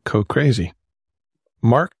term, co-crazy.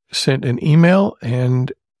 Mark sent an email,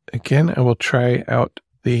 and again, I will try out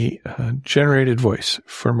the generated voice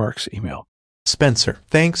for Mark's email. Spencer,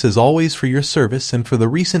 thanks as always for your service and for the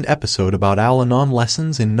recent episode about Al-Anon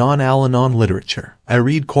lessons in non-Al-Anon literature. I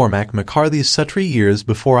read Cormac McCarthy's Suttree years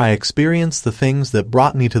before I experienced the things that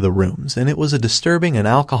brought me to the rooms, and it was a disturbing and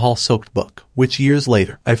alcohol-soaked book, which years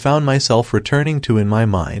later I found myself returning to in my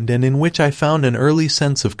mind, and in which I found an early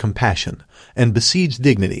sense of compassion and besieged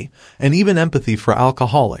dignity, and even empathy for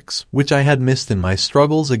alcoholics, which I had missed in my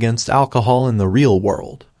struggles against alcohol in the real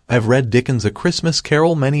world. I've read Dickens' A Christmas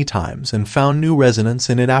Carol many times and found new resonance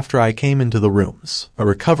in it after I came into the rooms. A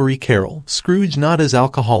recovery carol, Scrooge not as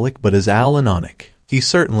alcoholic but as Al-Anonic. He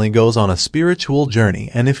certainly goes on a spiritual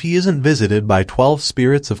journey, and if he isn't visited by 12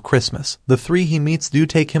 spirits of Christmas, the 3 he meets do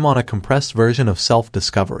take him on a compressed version of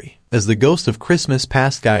self-discovery. As the ghost of Christmas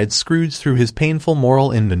past guides Scrooge through his painful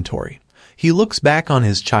moral inventory, he looks back on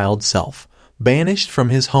his child self, banished from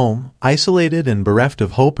his home, isolated and bereft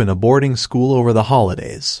of hope in a boarding school over the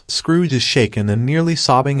holidays. Scrooge is shaken and nearly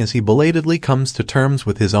sobbing as he belatedly comes to terms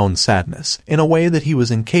with his own sadness, in a way that he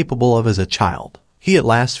was incapable of as a child. He at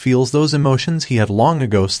last feels those emotions he had long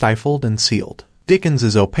ago stifled and sealed. Dickens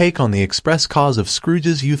is opaque on the express cause of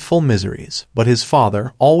Scrooge's youthful miseries, but his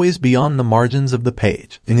father, always beyond the margins of the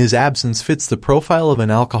page, in his absence fits the profile of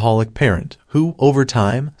an alcoholic parent, who, over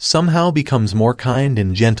time, somehow becomes more kind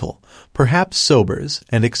and gentle, perhaps sobers,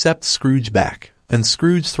 and accepts Scrooge back. and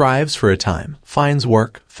Scrooge thrives for a time, finds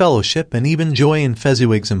work, fellowship, and even joy in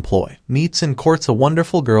Fezziwig's employ, meets and courts a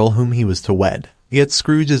wonderful girl whom he was to wed. Yet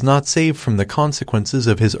Scrooge is not saved from the consequences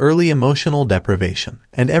of his early emotional deprivation,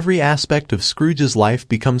 and every aspect of Scrooge's life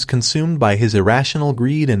becomes consumed by his irrational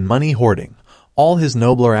greed and money hoarding. All his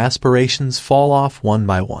nobler aspirations fall off one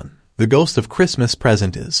by one. The Ghost of Christmas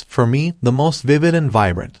Present is, for me, the most vivid and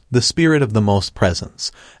vibrant, the spirit of the most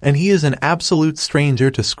presence, and he is an absolute stranger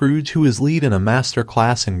to Scrooge, who is lead in a master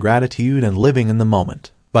class in gratitude and living in the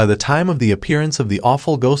moment. By the time of the appearance of the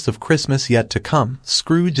awful Ghost of Christmas Yet to Come,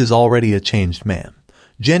 Scrooge is already a changed man,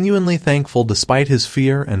 genuinely thankful despite his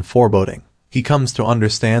fear and foreboding. He comes to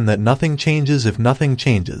understand that nothing changes if nothing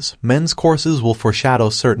changes. Men's courses will foreshadow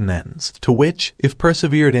certain ends, to which, if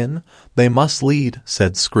persevered in, they must lead,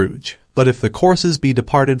 said Scrooge. But if the courses be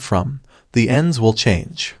departed from, the ends will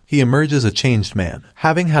change. He emerges a changed man,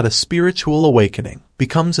 having had a spiritual awakening,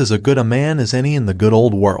 becomes as good a man as any in the good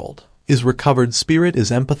old world. His recovered spirit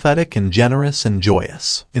is empathetic and generous and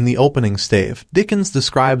joyous. In the opening stave, Dickens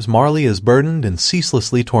describes Marley as burdened and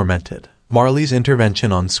ceaselessly tormented. Marley's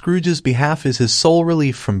intervention on Scrooge's behalf is his sole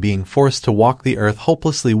relief from being forced to walk the earth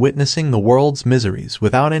hopelessly witnessing the world's miseries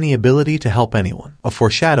without any ability to help anyone, a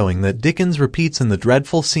foreshadowing that Dickens repeats in the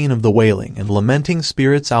dreadful scene of the wailing and lamenting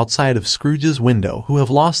spirits outside of Scrooge's window who have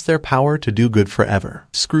lost their power to do good forever.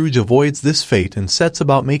 Scrooge avoids this fate and sets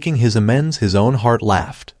about making his amends. His own heart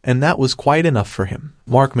laughed, and that was quite enough for him.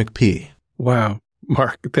 Mark McP. Wow,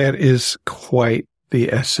 Mark, that is quite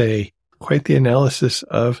the essay, quite the analysis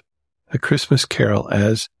of A Christmas Carol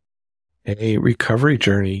as a recovery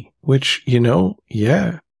journey, which,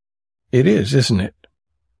 yeah, it is, isn't it?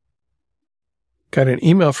 Got an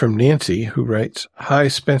email from Nancy who writes, Hi,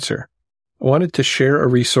 Spencer. I wanted to share a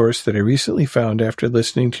resource that I recently found after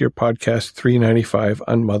listening to your podcast 395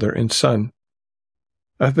 on Mother and Son.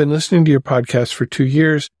 I've been listening to your podcast for 2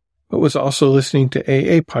 years, but was also listening to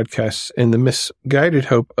AA podcasts in the misguided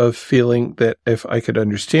hope of feeling that if I could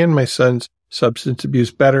understand my son's substance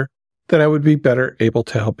abuse better, then I would be better able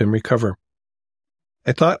to help him recover.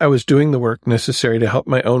 I thought I was doing the work necessary to help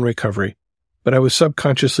my own recovery, but I was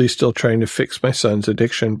subconsciously still trying to fix my son's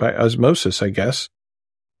addiction by osmosis, I guess.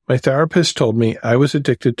 My therapist told me I was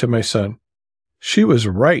addicted to my son. She was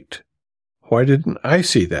right. Why didn't I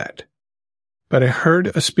see that? But I heard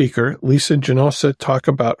a speaker, Lisa Genosa, talk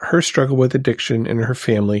about her struggle with addiction in her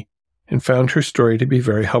family and found her story to be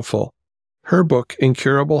very helpful. Her book,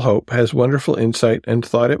 Incurable Hope, has wonderful insight and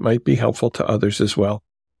thought it might be helpful to others as well.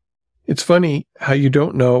 It's funny how you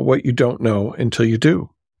don't know what you don't know until you do.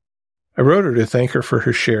 I wrote her to thank her for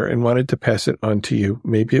her share and wanted to pass it on to you.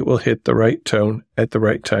 Maybe it will hit the right tone at the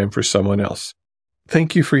right time for someone else.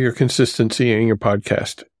 Thank you for your consistency in your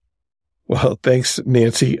podcast. Well, thanks,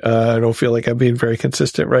 Nancy. I don't feel like I'm being very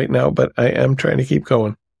consistent right now, but I am trying to keep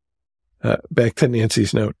going. Back to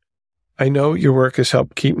Nancy's note. I know your work has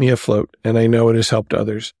helped keep me afloat, and I know it has helped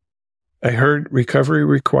others. I heard recovery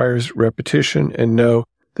requires repetition and know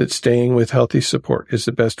that staying with healthy support is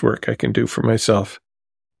the best work I can do for myself.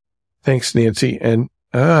 Thanks, Nancy. And,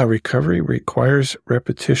 recovery requires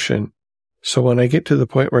repetition. So when I get to the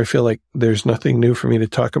point where I feel like there's nothing new for me to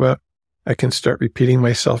talk about, I can start repeating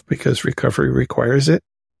myself because recovery requires it.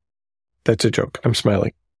 That's a joke. I'm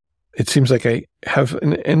smiling. It seems like I have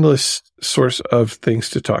an endless source of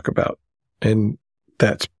things to talk about, and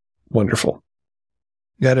that's wonderful.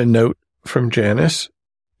 Got a note from Janice.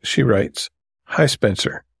 She writes, Hi,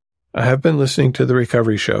 Spencer. I have been listening to the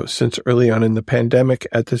Recovery Show since early on in the pandemic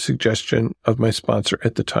at the suggestion of my sponsor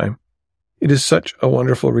at the time. It is such a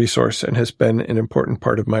wonderful resource and has been an important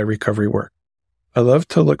part of my recovery work. I love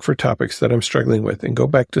to look for topics that I'm struggling with and go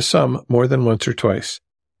back to some more than once or twice.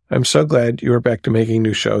 I'm so glad you are back to making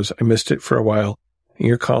new shows. I missed it for a while. And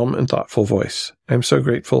your calm and thoughtful voice. I'm so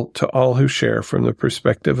grateful to all who share from the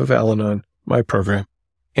perspective of Al-Anon, my program,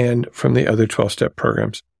 and from the other 12-step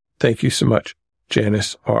programs. Thank you so much,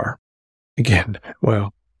 Janice R. Again,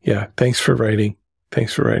 wow. Yeah, thanks for writing.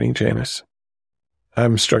 Thanks for writing, Janice.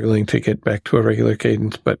 I'm struggling to get back to a regular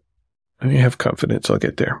cadence, but I have confidence I'll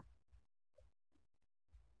get there.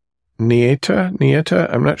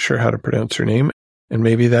 Nieta, I'm not sure how to pronounce her name, and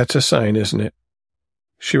maybe that's a sign, isn't it?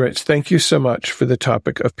 She writes, Thank you so much for the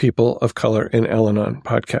topic of people of color in Al-Anon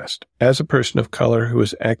podcast. As a person of color who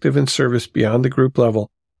is active in service beyond the group level,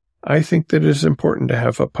 I think that it is important to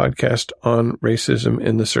have a podcast on racism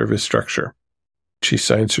in the service structure. She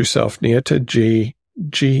signs herself Nieta G.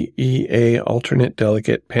 GEA Alternate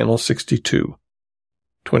Delegate, Panel 62.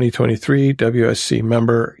 2023 WSC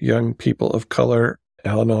member, Young People of Color,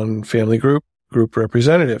 Al-Anon Family Group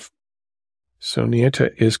Representative. So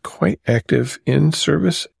Nieta is quite active in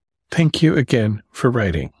service Thank you again for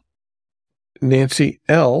writing. Nancy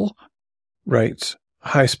L. writes,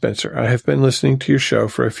 Hi, Spencer. I have been listening to your show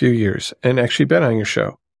for a few years and actually been on your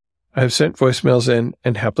show. I have sent voicemails in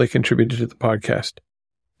and happily contributed to the podcast.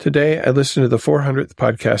 Today, I listened to the 400th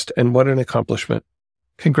podcast, and what an accomplishment.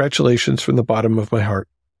 Congratulations from the bottom of my heart.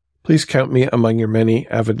 Please count me among your many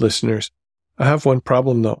avid listeners. I have one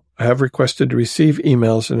problem, though. I have requested to receive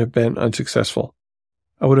emails and have been unsuccessful.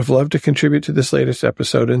 I would have loved to contribute to this latest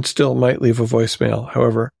episode and still might leave a voicemail.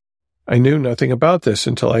 However, I knew nothing about this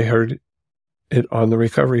until I heard it on the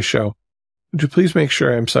Recovery Show. Would you please make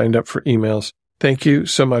sure I'm signed up for emails? Thank you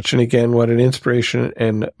so much. And again, what an inspiration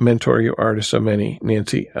and mentor you are to so many,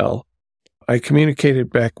 Nancy L. I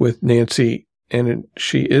communicated back with Nancy, and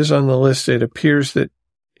she is on the list. It appears that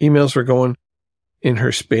emails were going in her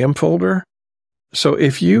spam folder. So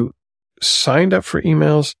if you signed up for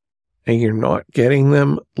emails and you're not getting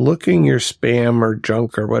them, look in your spam or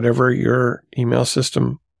junk or whatever your email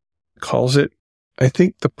system calls it. I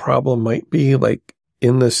think the problem might be like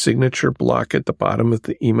in the signature block at the bottom of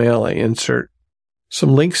the email, I insert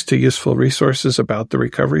some links to useful resources about the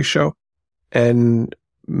Recovery Show. And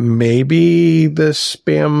maybe the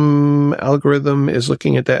spam algorithm is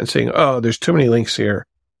looking at that and saying, oh, there's too many links here.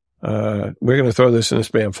 We're going to throw this in a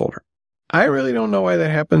spam folder. I really don't know why that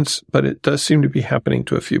happens, but it does seem to be happening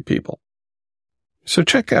to a few people. So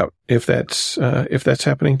check out if that's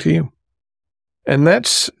happening to you. And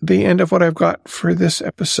that's the end of what I've got for this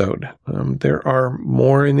episode. There are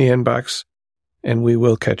more in the inbox, and we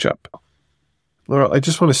will catch up. Laurel, I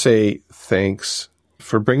just want to say thanks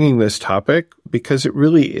for bringing this topic, because it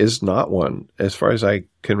really is not one, as far as I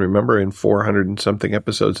can remember, in 400 and something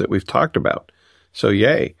episodes that we've talked about. So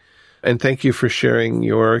yay. And thank you for sharing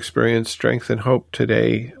your experience, strength, and hope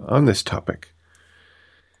today on this topic.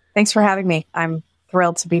 Thanks for having me. I'm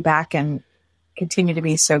thrilled to be back and continue to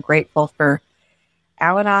be so grateful for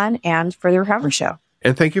Al-Anon and for the Recovery Show.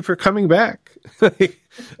 And thank you for coming back. It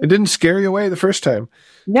didn't scare you away the first time.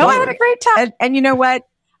 No, I had a great time. And you know what?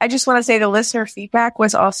 I just want to say the listener feedback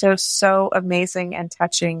was also so amazing and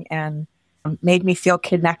touching and made me feel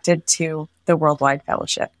connected to the Worldwide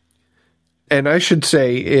Fellowship. And I should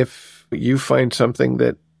say, if you find something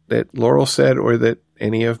that Laurel said or that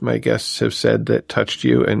any of my guests have said that touched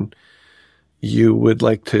you and you would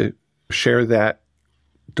like to share that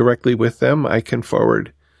directly with them, I can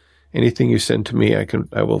forward anything you send to me.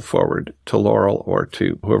 I will forward to Laurel or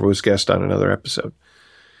to whoever was guest on another episode.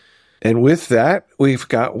 And with that, we've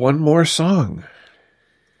got one more song.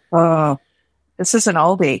 Oh, this is an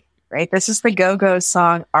oldie, right? This is the Go-Go's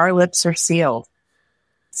song, Our Lips Are Sealed.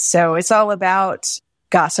 So it's all about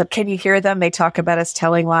gossip. Can you hear them? They talk about us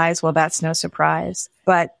telling lies. Well, that's no surprise.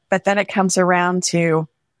 But then it comes around to,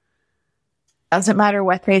 doesn't matter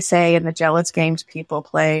what they say in the jealous games people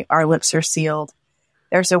play, our lips are sealed.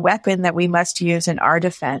 There's a weapon that we must use in our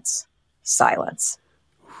defense, silence.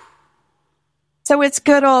 So it's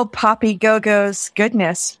good old Poppy Go-Go's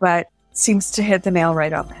goodness, but seems to hit the nail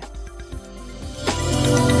right on it.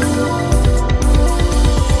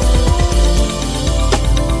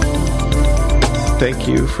 Thank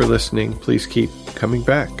you for listening. Please keep coming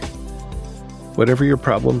back. Whatever your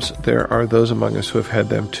problems, there are those among us who have had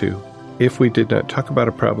them too. If we did not talk about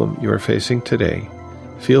a problem you are facing today,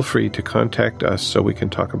 feel free to contact us so we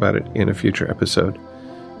can talk about it in a future episode.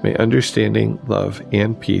 May understanding, love,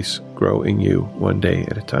 and peace grow in you one day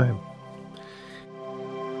at a time.